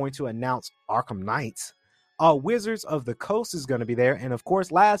 Hopefully they're going to announce Arkham Knights. Wizards of the Coast is going to be there. And of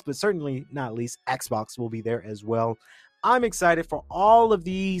course, last but certainly not least, Xbox will be there as well. I'm excited for all of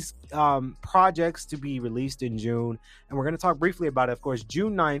these projects to be released in June. And we're going to talk briefly about it. Of course,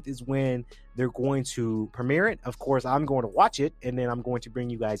 June 9th is when they're going to premiere it. Of course, I'm going to watch it, and then I'm going to bring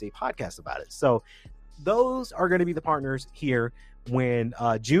you guys a podcast about it. So those are going to be the partners here when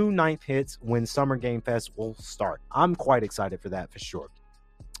June 9th hits, when Summer Game Fest will start. I'm quite excited for that for sure.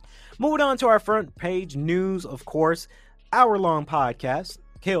 Moving on to our front page news, of course, hour-long podcast,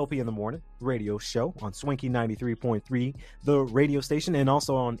 KLP in the Morning radio show on Swanky 93.3, the radio station, and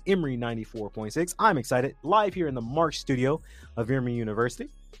also on Emory 94.6. I'm excited. Live here in the March studio of Emory University.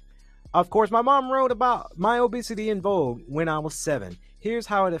 Of course, my mom wrote about my obesity in Vogue when I was 7. Here's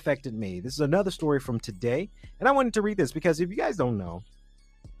how it affected me. This is another story from today, and I wanted to read this because if you guys don't know,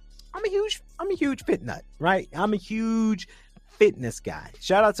 I'm a huge fit nut, right? I'm a huge fitness guy.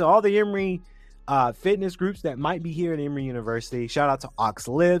 Shout out to all the Emory fitness groups that might be here at Emory University. Shout out to Ox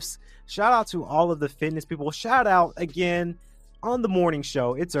Lifts. Shout out to all of the fitness people. Shout out again on the morning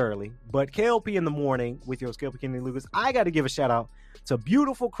show. It's early, but KLP in the Morning with your KLP Kennedy Lucas. I got to give a shout out to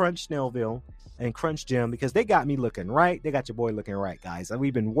beautiful Crunch Snellville and Crunch Gym because they got me looking right. They got your boy looking right, guys.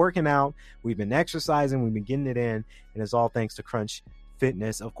 We've been working out, we've been exercising, we've been getting it in, and it's all thanks to Crunch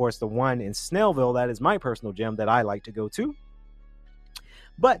Fitness. Of course, the one in Snellville, that is my personal gym that I like to go to.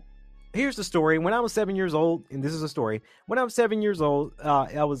 But here's the story. When I was 7 years old, and this is a story. When I was 7 years old,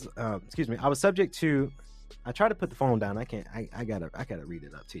 I was subject to. I tried to put the phone down. I can't. I gotta read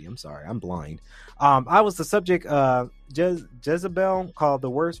it up to you. I'm sorry. I'm blind. I was the subject of Jezebel called the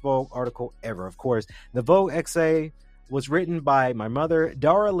worst Vogue article ever. Of course, the Vogue XA was written by my mother,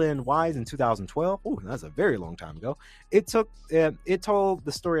 Dara Lynn Wise, in 2012. Oh, that's a very long time ago. It told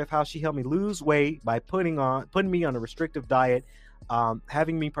the story of how she helped me lose weight by putting me on a restrictive diet.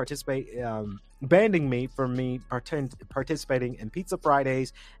 Having me participate, banning me from participating in Pizza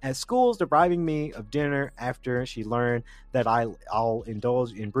Fridays at schools, depriving me of dinner after she learned that I'll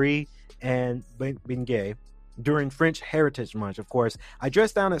indulge in brie and beignet during French Heritage Month. Of course, I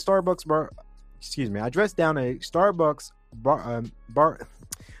dressed down a Starbucks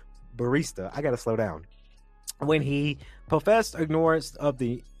barista. I gotta slow down. When he professed ignorance of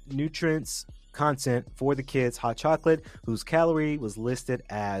the nutrients content for the kids' hot chocolate, whose calorie was listed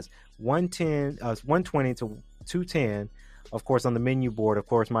as 120 to 210, of course, on the menu board. Of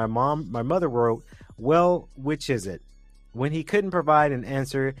course, my mother wrote, "Well, which is it?" When he couldn't provide an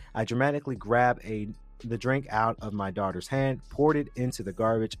answer, I dramatically grabbed the drink out of my daughter's hand, poured it into the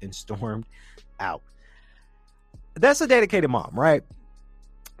garbage, and stormed out. That's a dedicated mom, right?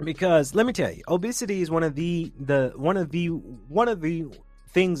 Because let me tell you, obesity is one of the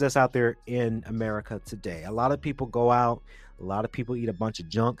things that's out there in America today. A lot of people go out, a lot of people eat a bunch of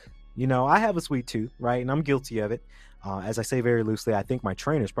junk. You know, I have a sweet tooth, right? And I'm guilty of it. As I say very loosely, I think my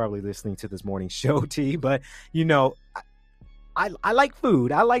trainer's probably listening to this morning show, T. But, you know, I like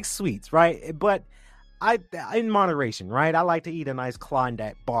food. I like sweets, right? But in moderation, right? I like to eat a nice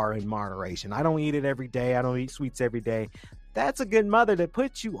Klondike bar in moderation. I don't eat it every day. I don't eat sweets every day. That's a good mother that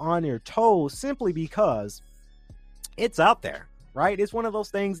puts you on your toes simply because it's out there. Right? It's one of those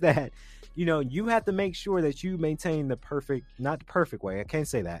things that, you know, you have to make sure that you maintain not the perfect way. I can't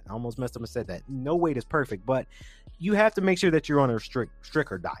say that. I almost messed up and said that. No weight is perfect, but you have to make sure that you're on a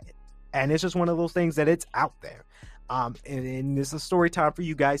stricter diet. And it's just one of those things that it's out there. And this is a story time for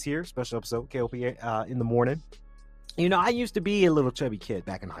you guys here. Special episode, KLP in the morning. You know, I used to be a little chubby kid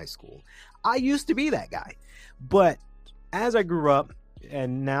back in high school. I used to be that guy. But as I grew up,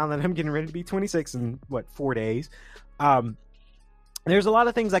 and now that I'm getting ready to be 26 in 4 days, there's a lot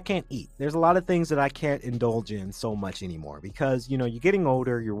of things I can't eat. There's a lot of things that I can't indulge in so much anymore because, you know, you're getting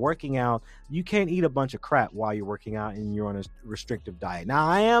older, you're working out, you can't eat a bunch of crap while you're working out and you're on a restrictive diet. Now,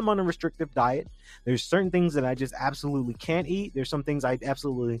 I am on a restrictive diet. There's certain things that I just absolutely can't eat. There's some things I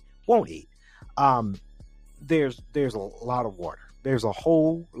absolutely won't eat. There's a lot of water. There's a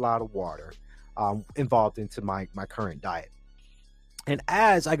whole lot of water involved into my current diet. And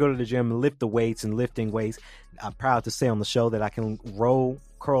as I go to the gym and lift the weights and lifting weights, I'm proud to say on the show that I can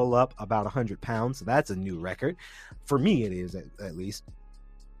curl up about 100 pounds. So that's a new record. For me, it is at least.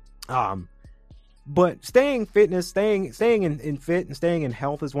 But staying in fit and staying in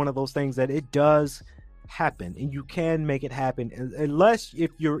health is one of those things that it does happen, and you can make it happen unless if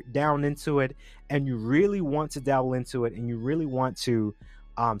you're down into it and you really want to dabble into it and you really want to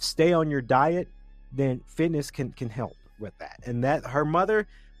stay on your diet, then fitness can help with that. And that her mother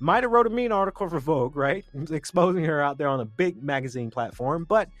might have wrote a mean article for Vogue, right, exposing her out there on a big magazine platform,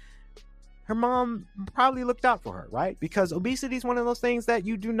 but her mom probably looked out for her, right? Because obesity is one of those things that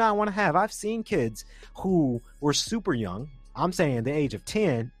you do not want to have. I've seen kids who were super young, I'm saying the age of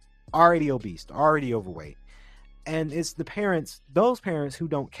 10, already obese, already overweight. And it's those parents who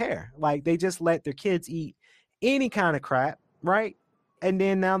don't care. Like, they just let their kids eat any kind of crap, right? And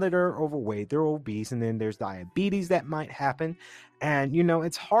then now that they're overweight, they're obese, and then there's diabetes that might happen. And, you know,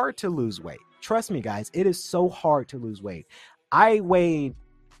 it's hard to lose weight. Trust me, guys, it is so hard to lose weight. I weighed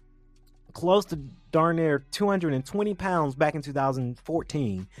close to darn near 220 pounds back in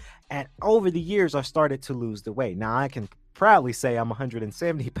 2014. And over the years, I started to lose the weight. Now, I can proudly say I'm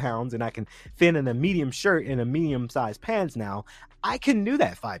 170 pounds and I can fit in a medium shirt and a medium sized pants now. I couldn't do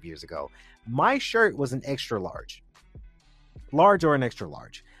that 5 years ago. My shirt was an extra large or an extra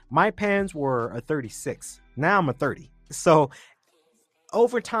large. My pants were a 36. Now I'm a 30. So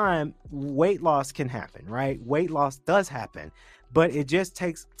over time, weight loss can happen, right? Weight loss does happen, but it just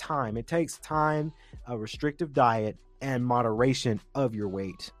takes time. It takes time, a restrictive diet, and moderation of your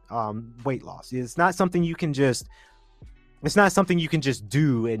weight loss. It's not something you can just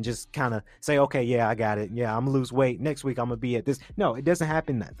do and just kind of say, okay, yeah, I got it. Yeah, I'm gonna lose weight. Next week, I'm gonna be at this. No, it doesn't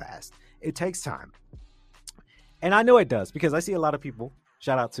happen that fast. It takes time. And I know it does because I see a lot of people,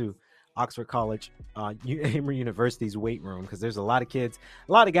 shout out to Oxford College, Emory University's weight room, because there's a lot of kids,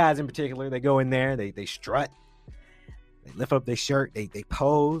 a lot of guys in particular, they go in there, they strut, they lift up their shirt, they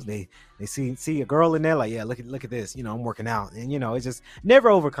pose, they see a girl in there like, yeah, look at this, you know, I'm working out. And, you know, it's just never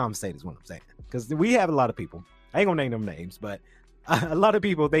overcompensate is what I'm saying. Because we have a lot of people, I ain't gonna name them names, but a lot of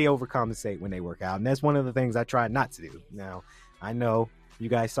people, they overcompensate when they work out. And that's one of the things I try not to do. Now, I know you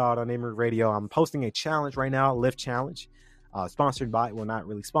guys saw it on Emory Radio. I'm posting a challenge right now, a lift challenge, sponsored by, well, not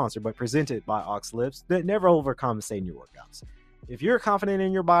really sponsored, but presented by Ox Lifts, that never overcompensate in your workouts. If you're confident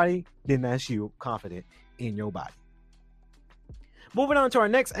in your body, then that's you confident in your body. Moving on to our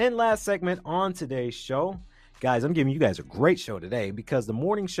next and last segment on today's show. Guys, I'm giving you guys a great show today because the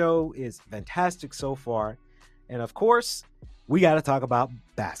morning show is fantastic so far. And of course, we got to talk about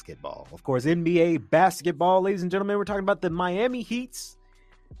basketball. Of course, NBA basketball, ladies and gentlemen, we're talking about the Miami Heats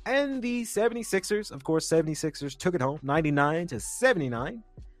and the 76ers. Of course, 76ers took it home 99-79.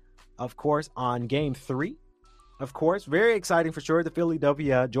 Of course, on game 3. Of course, very exciting for sure. The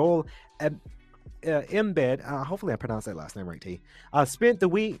Philadelphia Joel Embiid, hopefully I pronounced that last name right, T, spent the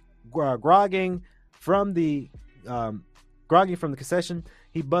week grogging from the concession.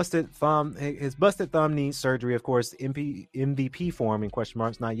 He his busted thumb needs surgery. Of course, MVP form in question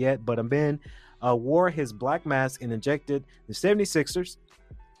marks, not yet, but Embiid wore his black mask and injected the 76ers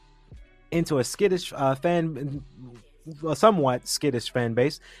into a somewhat skittish fan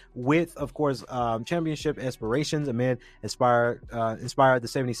base with, of course, championship aspirations. Embiid inspired the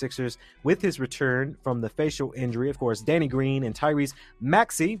 76ers with his return from the facial injury. Of course, Danny Green and Tyrese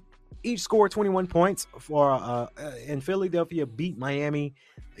Maxey each scored 21 points and Philadelphia beat Miami.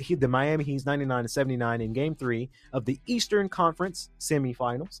 The Miami Heat 99-79 in Game 3 of the Eastern Conference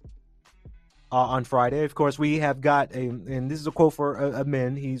semifinals on Friday. Of course, we have got and this is a quote for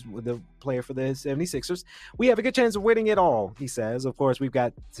Amen. He's the player for the 76ers. We have a good chance of winning it all, he says. Of course, we've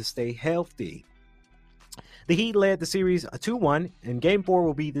got to stay healthy. The Heat led the series 2-1, and Game 4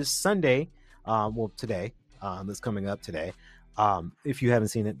 will be this Sunday. Today. That's coming up today. If you haven't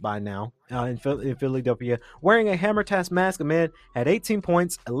seen it by now, in Philadelphia, wearing a hammer task mask, Ahmed had 18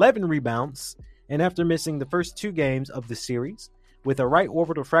 points, 11 rebounds, and after missing the first 2 games of the series with a right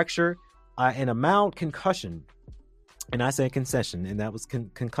orbital fracture and a mild concussion, And I said concession, and that was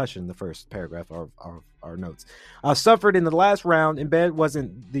concussion, the first paragraph of our notes. Suffered in the last round. Embiid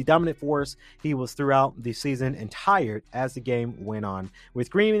wasn't the dominant force he was throughout the season and tired as the game went on.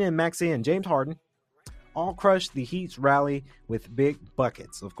 With Green and Maxey and James Harden all crushed the Heat's rally with big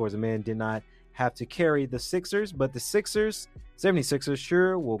buckets. Of course, Embiid did not have to carry the Sixers, but the 76ers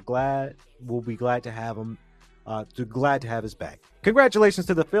sure will be glad to have him, glad to have his back. Congratulations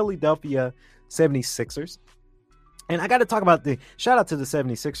to the Philadelphia 76ers. And I got to talk about the shout out to the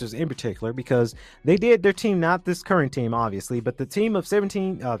 76ers in particular, because they did their team, not this current team, obviously, but the team of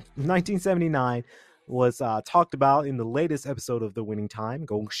 1979 was talked about in the latest episode of The Winning Time.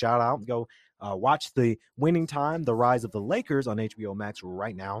 Go shout out, go watch The Winning Time, The Rise of the Lakers on HBO Max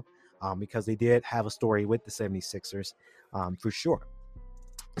right now, because they did have a story with the 76ers for sure.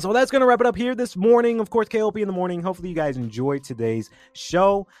 So that's going to wrap it up here this morning. Of course, KLP in the morning. Hopefully you guys enjoyed today's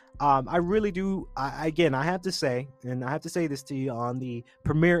show. I really do. I have to say, and I have to say this to you on the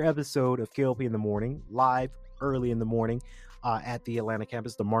premiere episode of KLP in the morning, live early in the morning at the Atlanta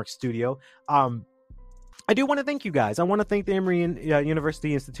campus, the Mark Studio. I do want to thank you guys. I want to thank the Emory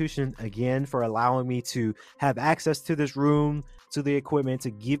University Institution again for allowing me to have access to this room, to the equipment,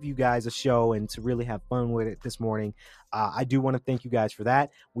 to give you guys a show and to really have fun with it this morning. I do want to thank you guys for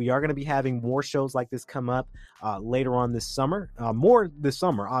that. We are going to be having more shows like this come up later on this summer, more this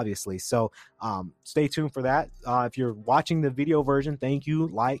summer, obviously. So stay tuned for that. If you're watching the video version, thank you.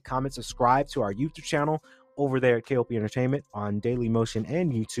 Like, comment, subscribe to our YouTube channel over there at KLP Entertainment on Daily Motion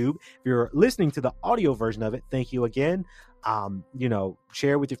and YouTube. If you're listening to the audio version of it, thank you again.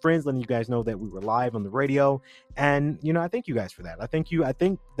 Share with your friends, letting you guys know that we were live on the radio. And, I thank you guys for that. I thank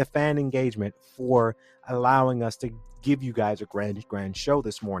the fan engagement for allowing us to give you guys a grand show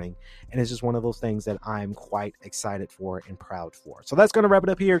this morning. And it's just one of those things that I'm quite excited for and proud for. So that's going to wrap it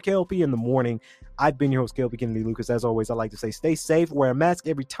up here. KLP in the morning. I've been your host, KLP Kennedy Lucas. As always, I like to say, stay safe, wear a mask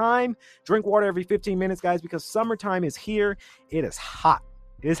every time, drink water every 15 minutes, guys, because summertime is here. It is hot.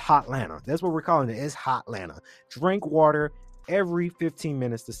 It's hot Atlanta. That's what we're calling it. It's hot Atlanta. Drink water every 15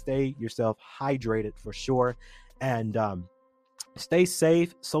 minutes to stay yourself hydrated for sure. And stay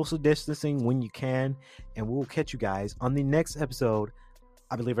safe, social distancing when you can. And we'll catch you guys on the next episode.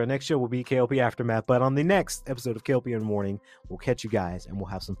 I believe our next show will be KLP Aftermath. But on the next episode of KLP in the morning, we'll catch you guys and we'll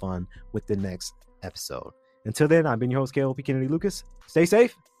have some fun with the next episode. Until then, I've been your host, KLP Kennedy Lucas. Stay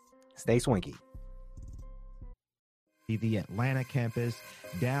safe. Stay swanky. The Atlanta campus,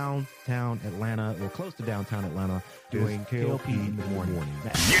 downtown Atlanta, or close to downtown Atlanta, doing KLP in the morning.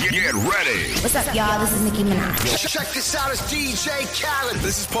 Get ready. What's up, y'all? This is Nicki Minaj. Check this out. It's DJ Khaled.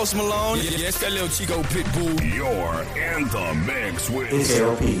 This is Post Malone. Yes, that little Chico Pitbull. You're in the mix with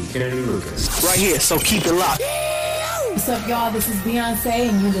KLP Kennedy Lucas. Right here, so keep it locked. What's up, y'all? This is Beyonce,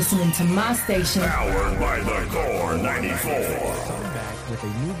 and you're listening to my station. Powered by the Core 94. Coming back with a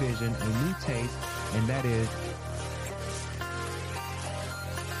new vision, a new taste, and that is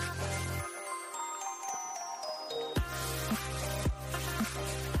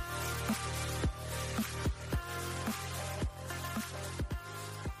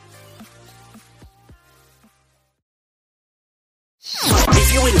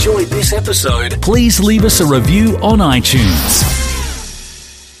If you enjoyed this episode, please leave us a review on iTunes.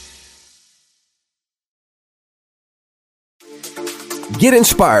 Get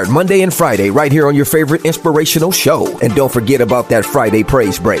inspired Monday and Friday right here on your favorite inspirational show. And don't forget about that Friday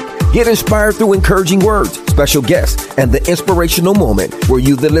praise break. Get inspired through encouraging words, special guests, and the inspirational moment where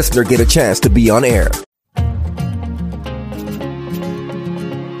you, the listener, get a chance to be on air.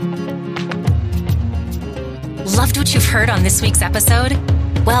 Loved what you've heard on this week's episode?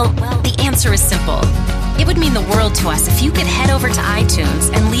 Well, the answer is simple. It would mean the world to us if you could head over to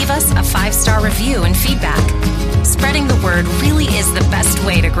iTunes and leave us a 5-star review and feedback. Spreading the word really is the best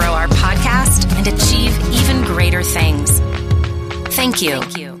way to grow our podcast and achieve even greater things. Thank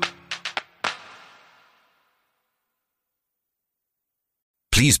you.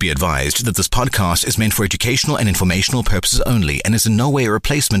 Please be advised that this podcast is meant for educational and informational purposes only and is in no way a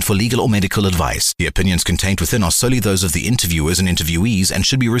replacement for legal or medical advice. The opinions contained within are solely those of the interviewers and interviewees and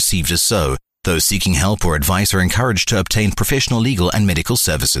should be received as so. Those seeking help or advice are encouraged to obtain professional legal and medical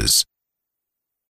services.